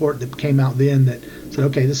loneliness report that came out then that said,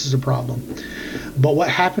 okay, this is a problem. But what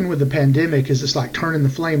happened with the pandemic is it's like turning the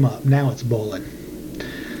flame up. Now it's boiling.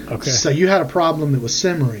 Okay. So you had a problem that was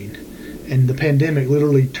simmering, and the pandemic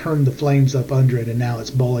literally turned the flames up under it, and now it's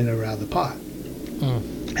boiling over out of the pot.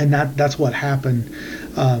 And that's what happened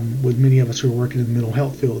with many of us who are working in the mental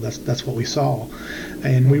health field. That's what we saw.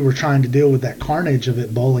 And we were trying to deal with that carnage of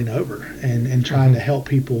it boiling over and trying to help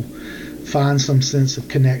people find some sense of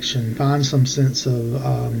connection, find some sense of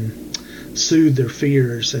soothe their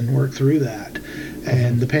fears and work through that.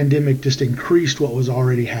 And the pandemic just increased what was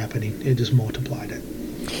already happening. It just multiplied it.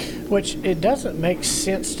 Which it doesn't make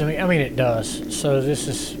sense to me. I mean, it does.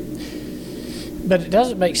 But it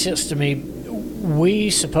doesn't make sense to me. We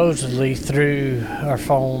supposedly, through our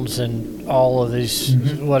phones and all of these,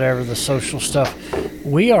 whatever, the social stuff,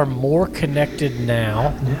 we are more connected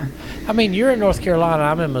now. Yeah. I mean, you're in North Carolina,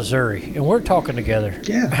 I'm in Missouri, and we're talking together.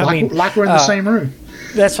 Yeah, like we're in the same room.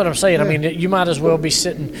 That's what I'm saying. Yeah. I mean, you might as well be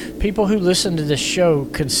sitting. People who listen to this show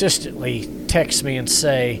consistently text me and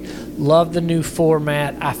say, love the new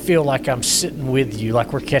format. I feel like I'm sitting with you,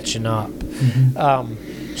 like we're catching up.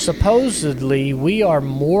 Supposedly, we are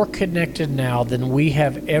more connected now than we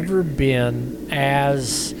have ever been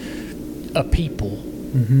as a people.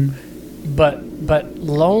 But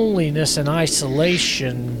loneliness and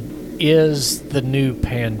isolation is the new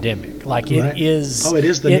pandemic. Like it is. Oh, it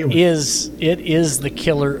is the new one. It is the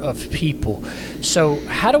killer of people. So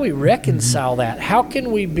how do we reconcile that? How can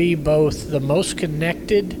we be both the most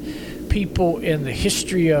connected people in the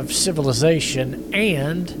history of civilization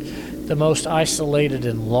and the most isolated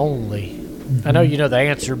and lonely? I know you know the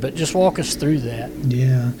answer, but just walk us through that.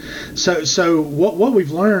 Yeah. So what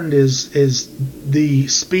we've learned is the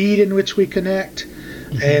speed in which we connect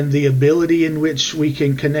and the ability in which we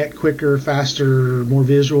can connect quicker, faster, more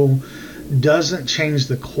visual doesn't change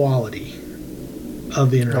the quality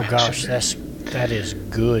of the interaction. Oh gosh, that is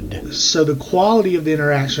good. So the quality of the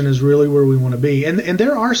interaction is really where we want to be. And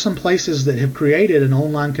there are some places that have created an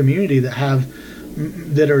online community that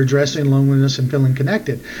are addressing loneliness and feeling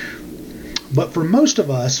connected. But for most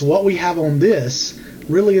of us, what we have on this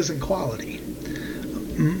really isn't quality.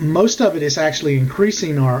 Most of it is actually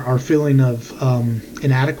increasing our feeling of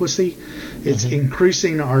inadequacy. It's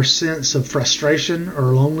increasing our sense of frustration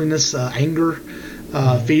or loneliness, anger,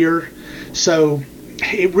 fear. So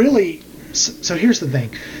here's the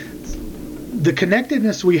thing. The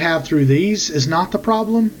connectedness we have through these is not the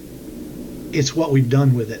problem. It's what we've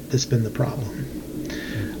done with it that's been the problem.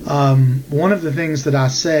 One of the things that I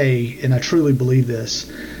say, and I truly believe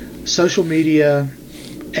this, social media,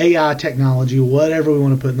 AI technology, whatever we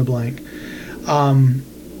want to put in the blank,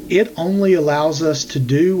 it only allows us to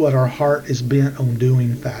do what our heart is bent on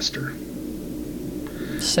doing faster.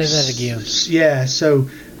 Say that again. Yeah, so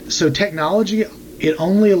technology, it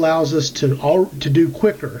only allows us to do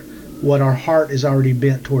quicker what our heart is already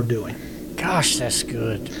bent toward doing. Gosh, that's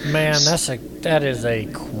good. Man, that is a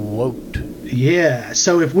quote. Yeah.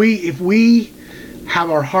 So if we have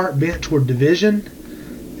our heart bent toward division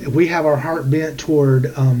we have our heart bent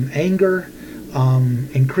toward anger,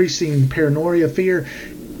 increasing paranoia, fear,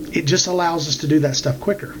 it just allows us to do that stuff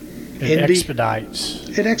quicker. It expedites.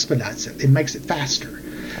 It expedites it. It makes it faster.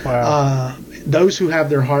 Wow. Those who have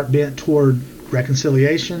their heart bent toward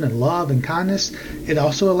reconciliation and love and kindness, it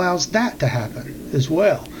also allows that to happen as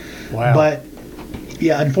well. Wow. But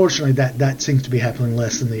yeah, unfortunately, that seems to be happening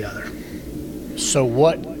less than the other. So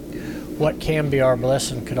what can be our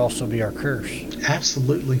blessing could also be our curse.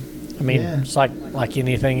 Absolutely. I mean, it's like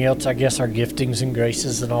anything else, I guess our giftings and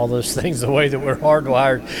graces and all those things, the way that we're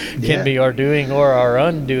hardwired can be our doing or our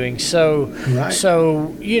undoing. So,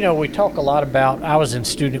 we talk a lot about, I was in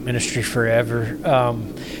student ministry forever,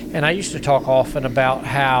 and I used to talk often about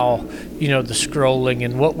how, the scrolling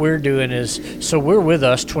and what we're doing is, so we're with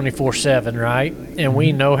us 24/7, right? And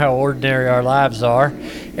we know how ordinary our lives are.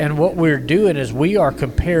 And what we're doing is we are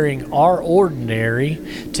comparing our ordinary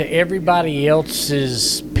to everybody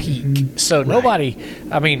else's peak. So nobody,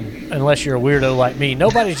 I mean, unless you're a weirdo like me,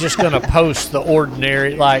 nobody's just going to post the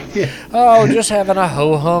ordinary, like, oh, just having a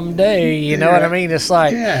ho-hum day. You know what I mean? It's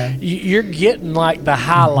like you're getting like the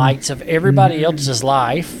highlights of everybody else's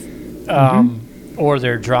life. Or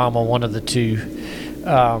their drama, one of the two.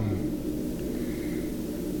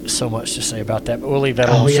 So much to say about that, but we'll leave that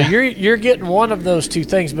alone. So you're getting one of those two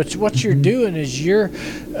things, but what you're doing is you're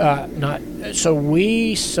not. So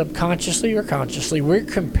we subconsciously or consciously, we're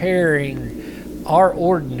comparing our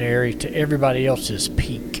ordinary to everybody else's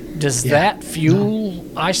peak. Does that fuel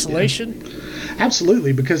isolation?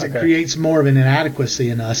 Absolutely, because it creates more of an inadequacy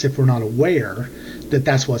in us if we're not aware that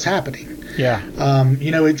that's what's happening. Yeah.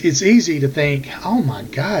 It's easy to think, oh my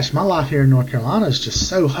gosh, my life here in North Carolina is just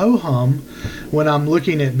so ho-hum when I'm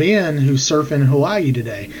looking at Ben who's surfing Hawaii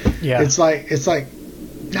today. Yeah. It's like,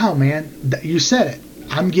 no, man, you said it.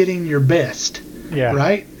 I'm getting your best. Yeah.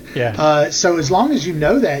 Right? Yeah. So as long as you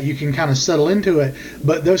know that, you can kind of settle into it.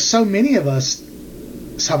 But there's so many of us,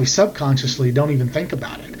 probably subconsciously, don't even think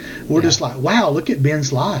about it. We're just like, wow, look at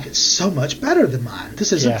Ben's life. It's so much better than mine.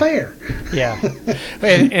 This isn't fair. Yeah.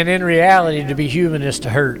 and in reality, to be human is to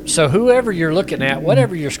hurt. So whoever you're looking at,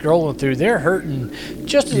 whatever you're scrolling through, they're hurting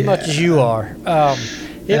just as much as you are. And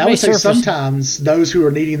I would say sometimes those who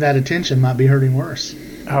are needing that attention might be hurting worse.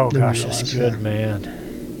 Oh, gosh, that's good,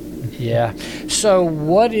 man. Yeah. So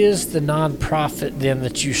what is the nonprofit then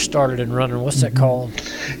that you started and running? What's that called?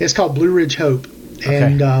 It's called Blue Ridge Hope.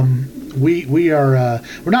 And we are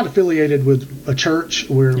we're not affiliated with a church.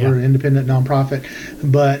 We're an independent nonprofit,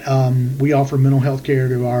 but we offer mental health care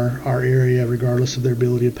to our area regardless of their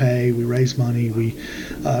ability to pay. We raise money. We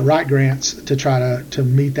write grants to try to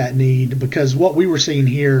meet that need, because what we were seeing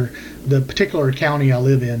here, the particular county I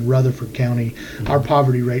live in, Rutherford County, our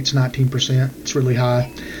poverty rate's 19%. It's really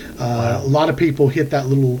high. A lot of people hit that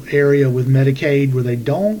little area with Medicaid where they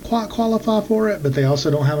don't quite qualify for it, but they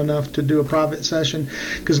also don't have enough to do a private session,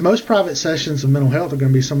 because most private sessions of mental health are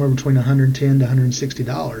going to be somewhere between $110 to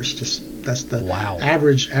 $160. Just that's the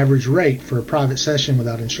average rate for a private session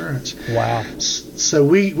without insurance. Wow. So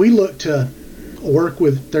we look to work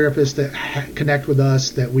with therapists that connect with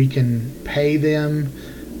us, that we can pay them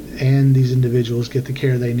and these individuals get the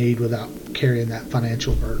care they need without carrying that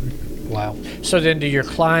financial burden. Wow. So then do your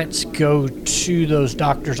clients go to those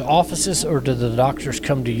doctors' offices, or do the doctors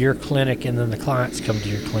come to your clinic and then the clients come to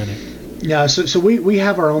your clinic? Yeah, so we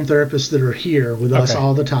have our own therapists that are here with us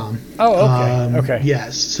all the time. Oh, okay.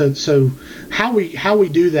 Yes. So how we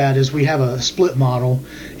do that is we have a split model.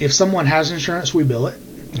 If someone has insurance, we bill it.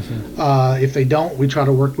 If they don't, we try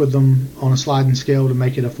to work with them on a sliding scale to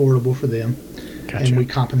make it affordable for them. Gotcha. And we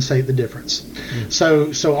compensate the difference.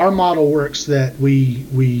 So our model works that we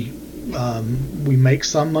make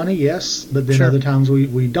some money, yes, but then other times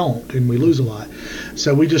we don't, and we lose a lot.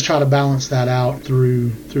 So we just try to balance that out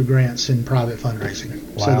through grants and private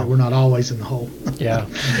fundraising, so that we're not always in the hole.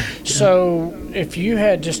 So if you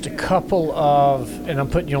had just a couple of, and I'm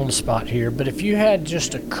putting you on the spot here, but if you had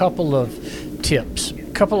just a couple of tips,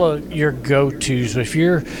 a couple of your go-tos, if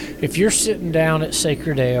you're sitting down at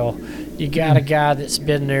Sacred Ale, you got a guy that's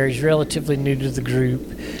been there, he's relatively new to the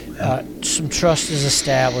group, some trust is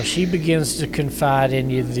established, he begins to confide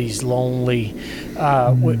in you these lonely,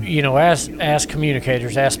 as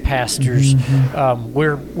communicators, as pastors,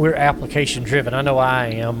 we're application driven. I know I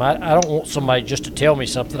am. I don't want somebody just to tell me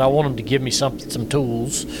something. I want them to give me some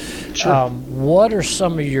tools. Sure. What are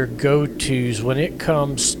some of your go-tos when it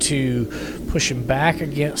comes to pushing back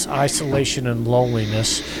against isolation and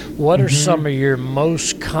loneliness? What are some of your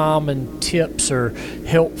most common tips or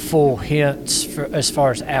helpful hints as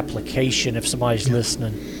far as application if somebody's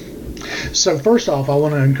listening? So first off, I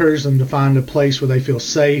want to encourage them to find a place where they feel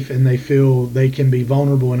safe and they feel they can be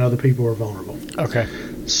vulnerable and other people are vulnerable. Okay.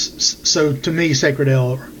 So to me, Sacred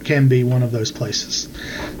L can be one of those places.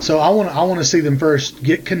 So I want to see them first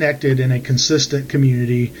get connected in a consistent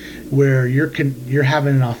community where you're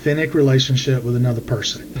having an authentic relationship with another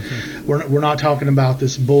person. Mm-hmm. We're not talking about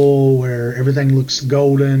this bull where everything looks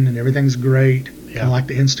golden and everything's great. Kind of like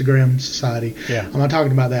the Instagram society. Yeah. I'm not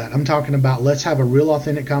talking about that. I'm talking about let's have a real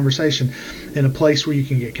authentic conversation in a place where you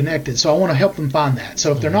can get connected. So I want to help them find that.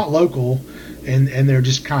 So if they're not local and they're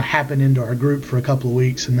just kind of happening into our group for a couple of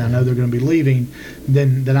weeks and I know they're going to be leaving,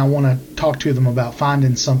 then I want to talk to them about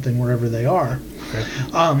finding something wherever they are.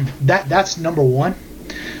 Okay. That's number one.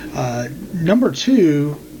 Number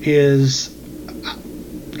two is,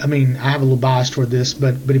 I mean, I have a little bias toward this,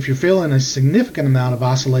 but if you're feeling a significant amount of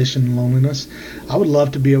isolation and loneliness, I would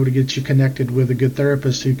love to be able to get you connected with a good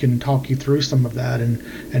therapist who can talk you through some of that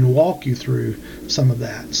and walk you through some of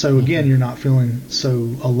that. So again, you're not feeling so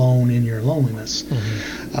alone in your loneliness.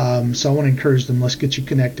 Mm-hmm. So I want to encourage them, let's get you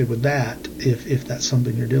connected with that if that's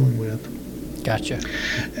something you're dealing with. Gotcha.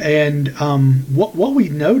 And what we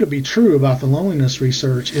know to be true about the loneliness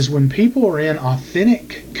research is when people are in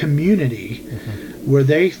authentic community, where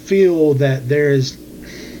they feel that there is,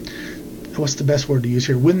 what's the best word to use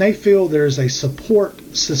here? When they feel there's a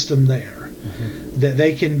support system there, that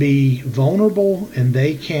they can be vulnerable and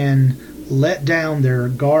they can let down their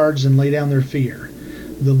guards and lay down their fear,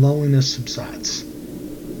 the loneliness subsides.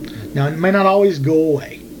 Now, it may not always go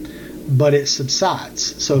away, but it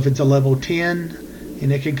subsides. So if it's a level 10,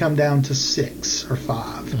 and it can come down to 6 or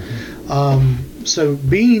 5. So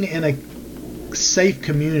being in a safe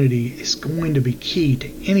community is going to be key to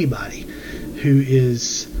anybody who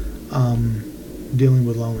is dealing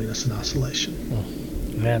with loneliness and isolation.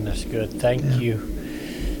 Man, that's good. Thank you.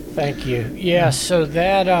 Yeah, so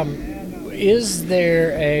that is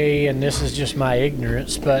there and this is just my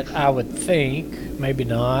ignorance, but I would think, maybe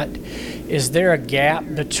not, is there a gap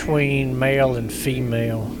between male and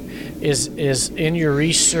female? Is in your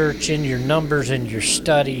research, in your numbers, in your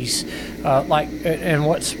studies, and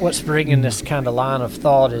what's bringing this kind of line of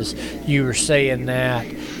thought is you were saying that,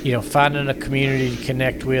 finding a community to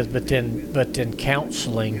connect with, but then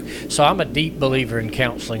counseling. So I'm a deep believer in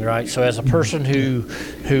counseling, right? So as a person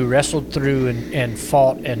who wrestled through and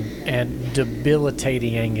fought and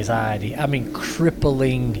debilitating anxiety, I mean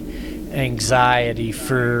crippling anxiety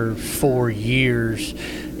for 4 years,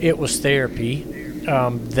 it was therapy.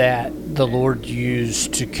 That the Lord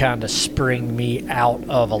used to kind of spring me out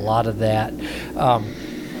of a lot of that.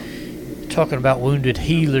 Talking about wounded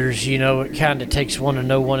healers, it kind of takes one to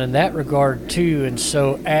know one in that regard too. And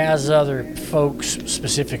so as other folks,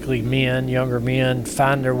 specifically men, younger men,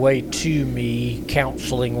 find their way to me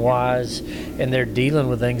counseling-wise, and they're dealing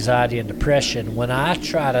with anxiety and depression, when I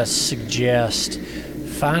try to suggest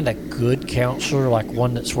find a good counselor, like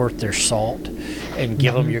one that's worth their salt, and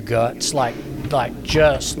give them your guts, like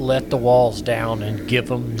just let the walls down and give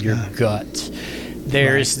them your guts.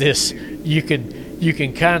 There is this, you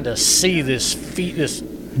can kind of see this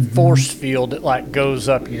force field that like goes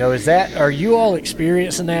up. Are you all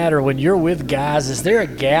experiencing that, or when you're with guys, is there a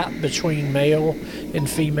gap between male and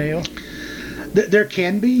female? There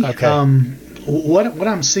can be. Okay. What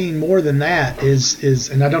I'm seeing more than that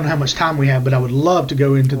is, and I don't know how much time we have, but I would love to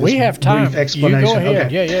go into this brief explanation. You go ahead.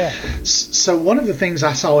 Okay. Yeah. So one of the things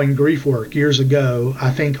I saw in grief work years ago,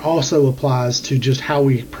 I think also applies to just how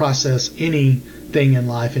we process anything in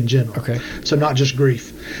life in general. Okay. So not just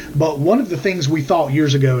grief. But one of the things we thought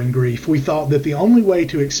years ago in grief, we thought that the only way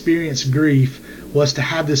to experience grief was to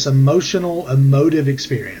have this emotive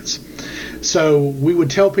experience. So we would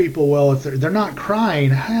tell people, well, if they're not crying,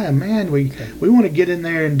 we want to get in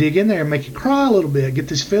there and dig in there and make you cry a little bit, get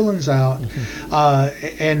these feelings out.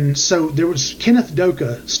 And so there was Kenneth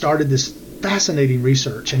Doka started this fascinating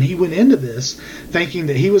research, and he went into this thinking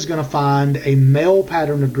that he was going to find a male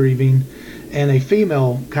pattern of grieving and a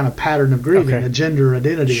female kind of pattern of grieving, a gender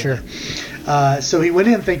identity. Sure. So he went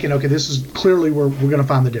in thinking, okay, this is clearly where we're going to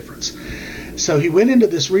find the difference. So he went into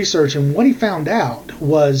this research, and what he found out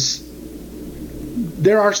was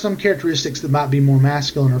there are some characteristics that might be more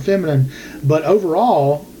masculine or feminine, but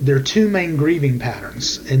overall, there are two main grieving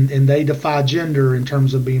patterns, and they defy gender in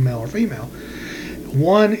terms of being male or female.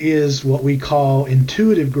 One is what we call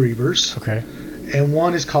intuitive grievers, and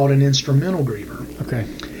one is called an instrumental griever.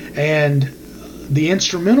 And the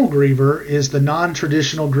instrumental griever is the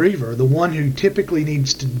non-traditional griever, the one who typically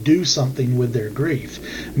needs to do something with their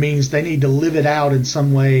grief, means they need to live it out in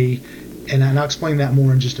some way. And I'll explain that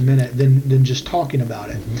more in just a minute than just talking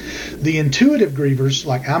about it. The intuitive grievers,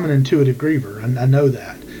 like I'm an intuitive griever, and I know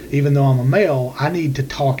that. even though I'm a male, I need to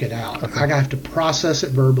talk it out. Okay. I have to process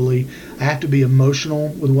it verbally. I have to be emotional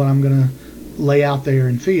with what I'm going to lay out there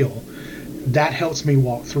and feel. That helps me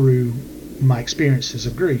walk through my experiences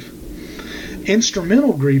of grief.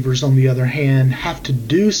 Instrumental grievers, on the other hand, have to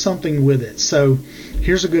do something with it. So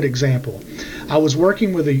here's a good example. I was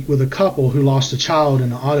working with a couple who lost a child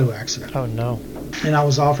in an auto accident. Oh, no. And I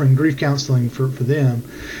was offering grief counseling for them.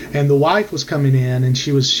 And the wife was coming in, and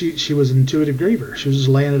she was an intuitive griever. She was just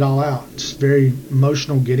laying it all out. Just very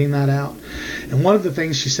emotional getting that out. And one of the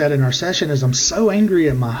things she said in our session is, I'm so angry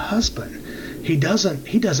at my husband. He doesn't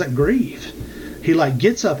grieve. He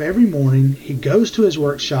gets up every morning. He goes to his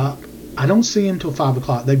workshop. I don't see him till 5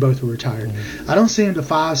 o'clock. They both were retired. Mm-hmm. I don't see him till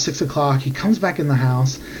 5, 6 o'clock. He comes back in the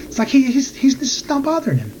house. It's like he's just not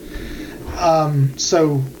bothering him.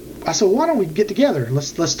 So I said, well, why don't we get together?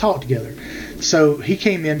 Let's talk together. So he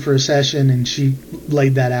came in for a session, and she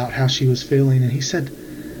laid that out, how she was feeling. And he said,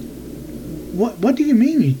 what do you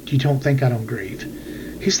mean you don't think I don't grieve?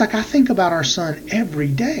 He's like, I think about our son every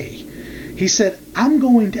day. He said, I'm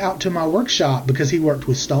going out to my workshop, because he worked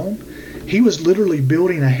with stone. He was literally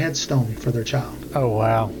building a headstone for their child. Oh,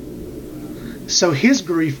 wow. So his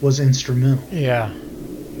grief was instrumental. Yeah.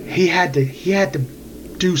 He had to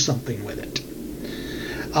do something with it.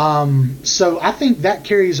 So I think that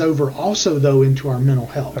carries over also, though, into our mental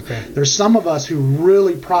health. Okay. There's some of us who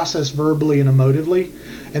really process verbally and emotively,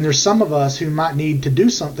 and there's some of us who might need to do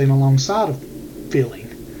something alongside of feeling.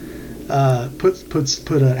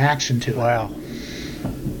 Put an action to it. Wow.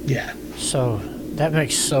 Yeah. So that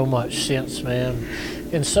makes so much sense, man.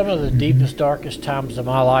 In some of the deepest, darkest times of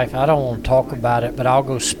my life, I don't want to talk about it, but I'll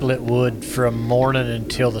go split wood from morning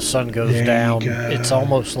until the sun goes down. It's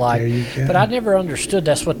almost like, but I never understood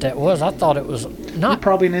that's what that was. I thought it was not You're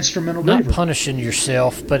probably an instrumental not griever. punishing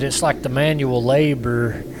yourself, but it's like the manual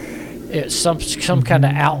labor. It's some kind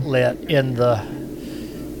of outlet in the.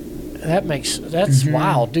 That's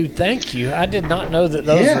wild, dude. Thank you. I did not know that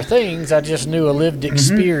those were things. I just knew a lived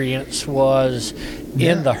experience was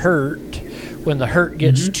in the hurt. When the hurt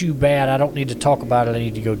gets too bad, I don't need to talk about it. I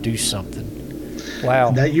need to go do something. Wow.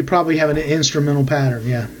 That you probably have an instrumental pattern.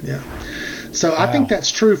 Yeah. So I think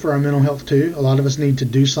that's true for our mental health too. A lot of us need to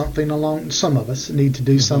do something some of us need to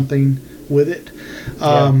do something with it,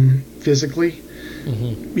 physically.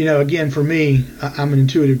 You know, again, for me, I'm an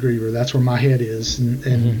intuitive griever. That's where my head is.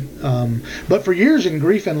 But for years in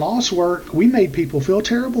grief and loss work, we made people feel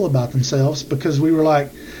terrible about themselves because we were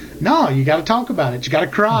like, no, you got to talk about it. You got to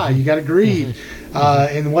cry. You got to grieve.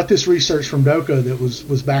 And what this research from DOCA that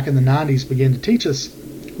was back in the 90s began to teach us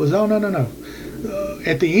was, no.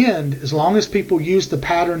 At the end, as long as people use the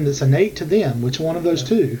pattern that's innate to them, which one of those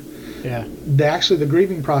two, the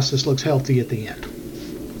grieving process looks healthy at the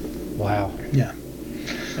end. Wow. Yeah.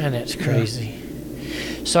 Man, that's crazy.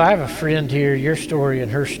 So I have a friend here. Your story and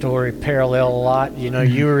her story parallel a lot. You know,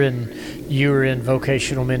 you were in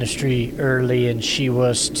vocational ministry early, and she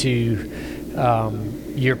was to.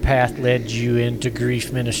 Your path led you into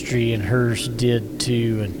grief ministry, and hers did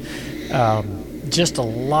too. And just a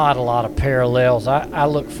lot of parallels. I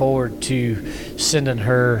look forward to sending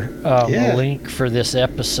her a link for this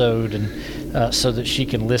episode, and so that she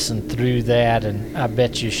can listen through that. And I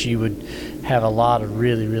bet you she would have a lot of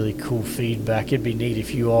really, really cool feedback. It'd be neat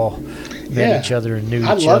if you all met each other and knew each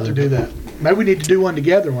other. I'd love to do that. Maybe we need to do one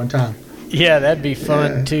together one time. Yeah, that'd be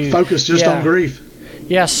fun too. Focus just on grief.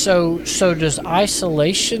 Yeah, so does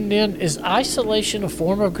isolation then, is isolation a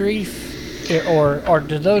form of grief? Or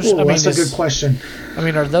do those, that's a good question. I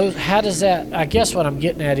mean, are those, how does that, I guess what I'm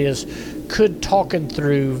getting at is, could talking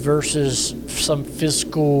through versus some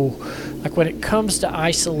physical, like when it comes to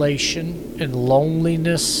isolation and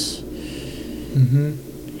loneliness,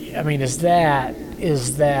 I mean, is that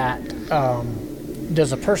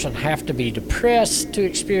does a person have to be depressed to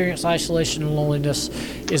experience isolation and loneliness?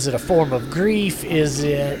 Is it a form of grief? Is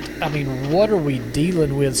it, I mean, what are we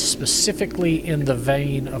dealing with specifically in the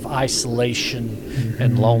vein of isolation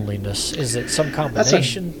and loneliness? Is it some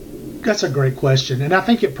combination? That's a great question, and I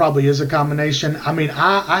think it probably is a combination. I mean,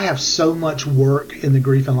 I have so much work in the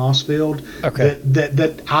grief and loss field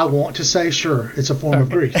that I want to say, sure, it's a form of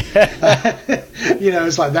grief. You know,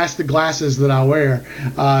 it's like that's the glasses that I wear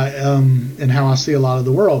and how I see a lot of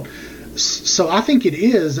the world. So I think it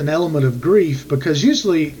is an element of grief because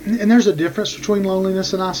usually, and there's a difference between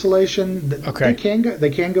loneliness and isolation. They can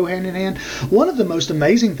go hand in hand. One of the most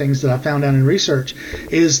amazing things that I found out in research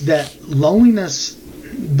is that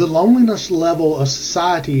the loneliness level of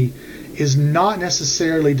society is not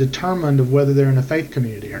necessarily determined of whether they're in a faith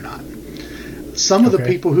community or not. Some of the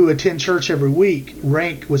people who attend church every week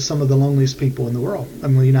rank with some of the loneliest people in the world,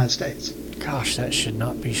 in the United States. Gosh, that should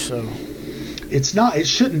not be so. It's not. It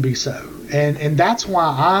shouldn't be so. And that's why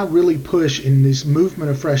I really push in this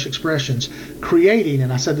movement of fresh expressions, creating,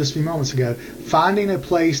 and I said this a few moments ago, finding a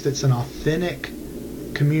place that's an authentic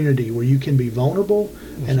community where you can be vulnerable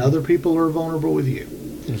and other people are vulnerable with you.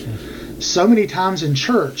 So many times in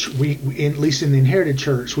church, we at least in the inherited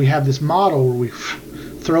church, we have this model where we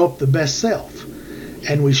throw up the best self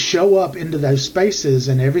and we show up into those spaces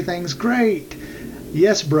and everything's great.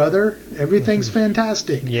 Yes, brother, everything's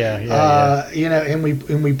fantastic. Yeah. You know, and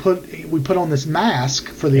we put on this mask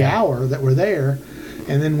for the hour that we're there,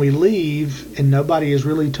 and then we leave, and nobody is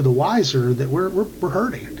really to the wiser that we're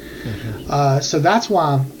hurting. So that's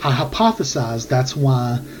why I hypothesize that's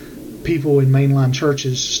why people in mainline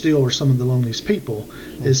churches still are some of the loneliest people.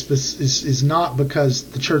 Is not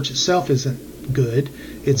because the church itself isn't good.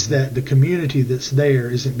 It's that the community that's there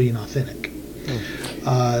isn't being authentic.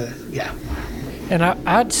 Yeah. And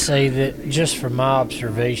I'd say that just from my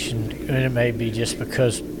observation, and it may be just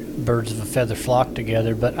because birds of a feather flock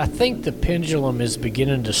together, but I think the pendulum is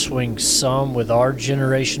beginning to swing some with our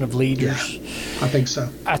generation of leaders. Yeah, I think so.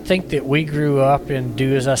 I think that we grew up in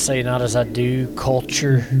do as I say, not as I do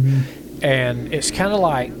culture. And it's kind of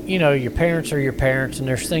like, you know, your parents are your parents, and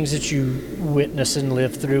there's things that you witness and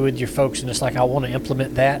live through with your folks, and it's like, I want to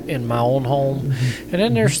implement that in my own home. And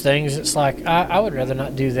then there's things, it's like, I would rather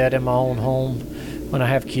not do that in my own home when I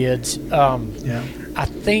have kids. I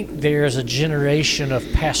think there's a generation of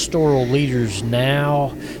pastoral leaders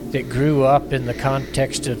now that grew up in the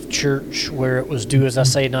context of church where it was do as I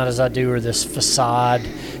say, not as I do, or this facade,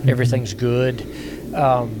 everything's good.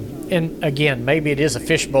 And again, maybe it is a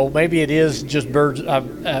fishbowl. Maybe it is just birds,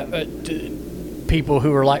 people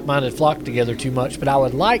who are like-minded flock together too much. But I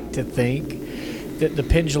would like to think that the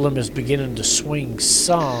pendulum is beginning to swing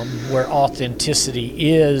some where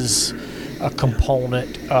authenticity is a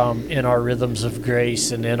component in our rhythms of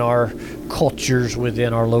grace and in our cultures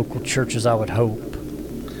within our local churches, I would hope.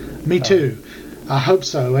 Me too. I hope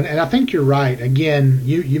so. And I think you're right. Again,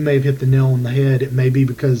 you may have hit the nail on the head. It may be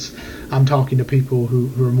because I'm talking to people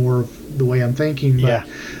who are more of the way I'm thinking. But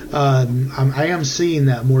I am seeing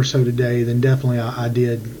that more so today than definitely I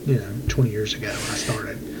did 20 years ago when I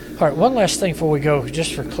started. All right, one last thing before we go,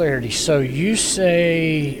 just for clarity. So you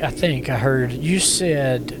say, I think I heard, you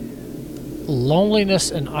said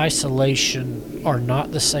loneliness and isolation are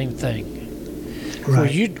not the same thing.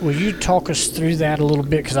 Right. Will you talk us through that a little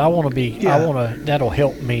bit? Because that'll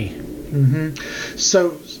help me.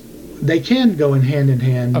 So they can go in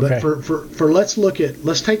hand, but for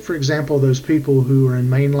let's take for example those people who are in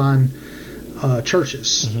mainline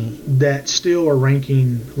churches that still are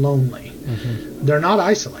ranking lonely. They're not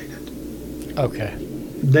isolated. Okay.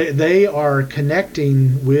 They are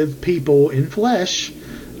connecting with people in flesh.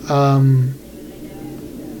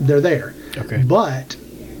 They're there. Okay. But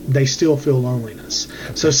they still feel loneliness.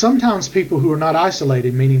 Okay. So sometimes people who are not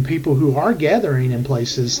isolated, meaning people who are gathering in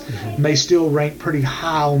places, may still rank pretty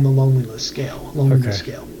high on the loneliness scale.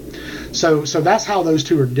 So that's how those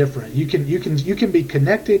two are different. You can be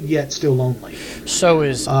connected yet still lonely. So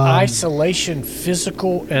is isolation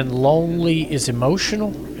physical and lonely is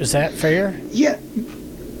emotional? Is that fair? Yeah,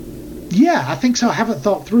 I think so. I haven't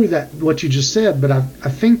thought through that what you just said, but I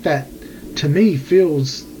think that to me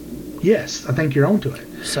feels yes. I think you're onto it.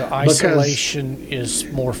 So isolation is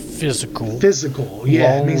more physical. Physical,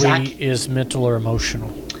 yeah. Lonely it means is mental or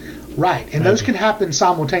emotional. Right, and those can happen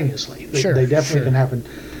simultaneously. They definitely can happen.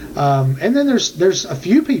 And then there's a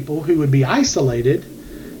few people who would be isolated,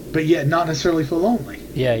 but yet not necessarily feel lonely.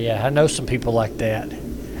 Yeah. I know some people like that.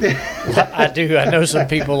 I do. I know some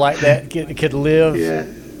people like that could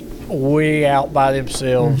live way out by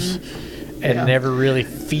themselves and never really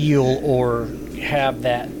feel or have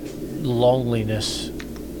that loneliness.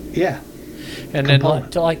 Yeah. And then,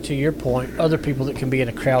 to your point, other people that can be in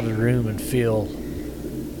a crowded room and feel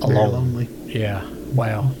alone. Very lonely. Yeah.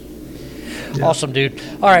 Wow. Yeah. Awesome, dude.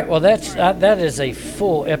 All right, well, that is a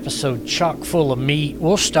full episode chock full of meat.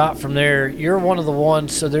 We'll stop from there. You're one of the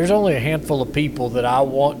ones, so there's only a handful of people that I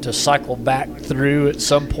want to cycle back through at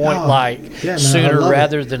some point, sooner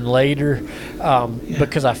rather than later,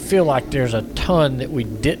 because I feel like there's a ton that we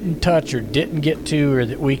didn't touch or didn't get to or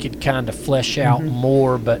that we could kind of flesh out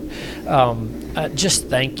more, but just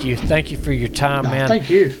thank you. Thank you for your time, man. Thank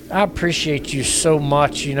you. I appreciate you so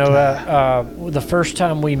much. The first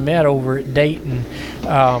time we met over at Dayton,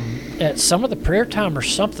 at some of the prayer time or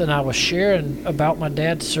something, I was sharing about my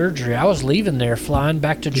dad's surgery. I was leaving there, flying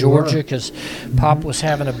back to Georgia because Pop was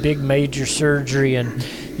having a big major surgery, and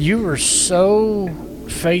you were so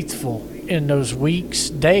faithful in those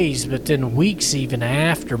days, but then weeks even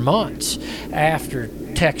after, months after,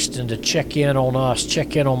 texting to check in on us,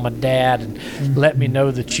 check in on my dad, and let me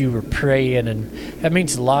know that you were praying, and that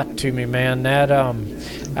means a lot to me, man. That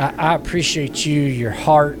I appreciate you, your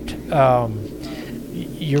heart.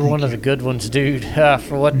 You're one of the good ones, dude,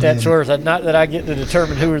 for what that's worth. Not that I get to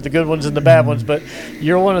determine who are the good ones and the bad ones, but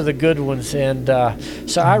you're one of the good ones. And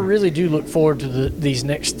so I really do look forward to these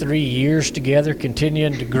next 3 years together,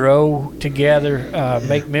 continuing to grow together,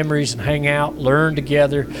 make memories and hang out, learn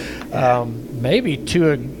together, maybe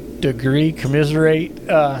to a degree commiserate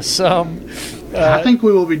some. I think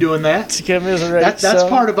we will be doing that. To commiserate. That's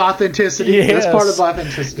part of authenticity. Yes. That's part of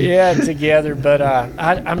authenticity. Yeah, together. But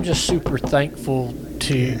I'm just super thankful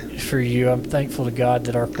for you. I'm thankful to God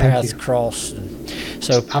that our paths crossed. And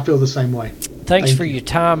so I feel the same way. Thanks for your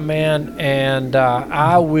time, man. And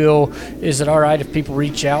I will. Is it all right if people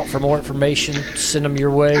reach out for more information? Send them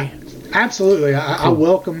your way. Absolutely. I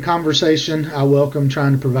welcome conversation. I welcome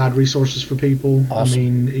trying to provide resources for people. Awesome. I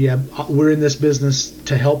mean, we're in this business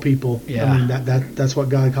to help people. Yeah. I mean, that's what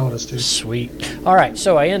God called us to. Sweet. All right.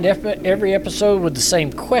 So I end every episode with the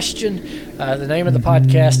same question. The name of the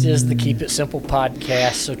podcast is the Keep It Simple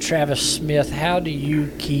Podcast. So Travis Smith, how do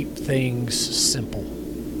you keep things simple?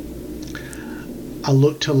 I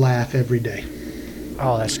look to laugh every day.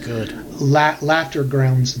 Oh, that's good. Laughter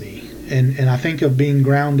grounds me. And I think of being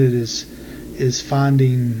grounded is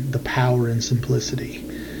finding the power in simplicity.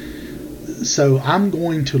 So I'm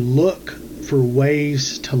going to look for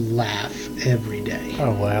ways to laugh every day.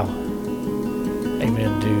 Oh, wow.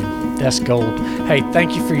 Amen, dude. That's gold. Hey,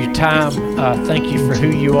 thank you for your time. Thank you for who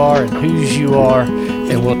you are and whose you are.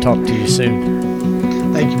 And we'll talk to you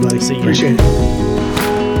soon. Thank you, buddy. See you. Appreciate it.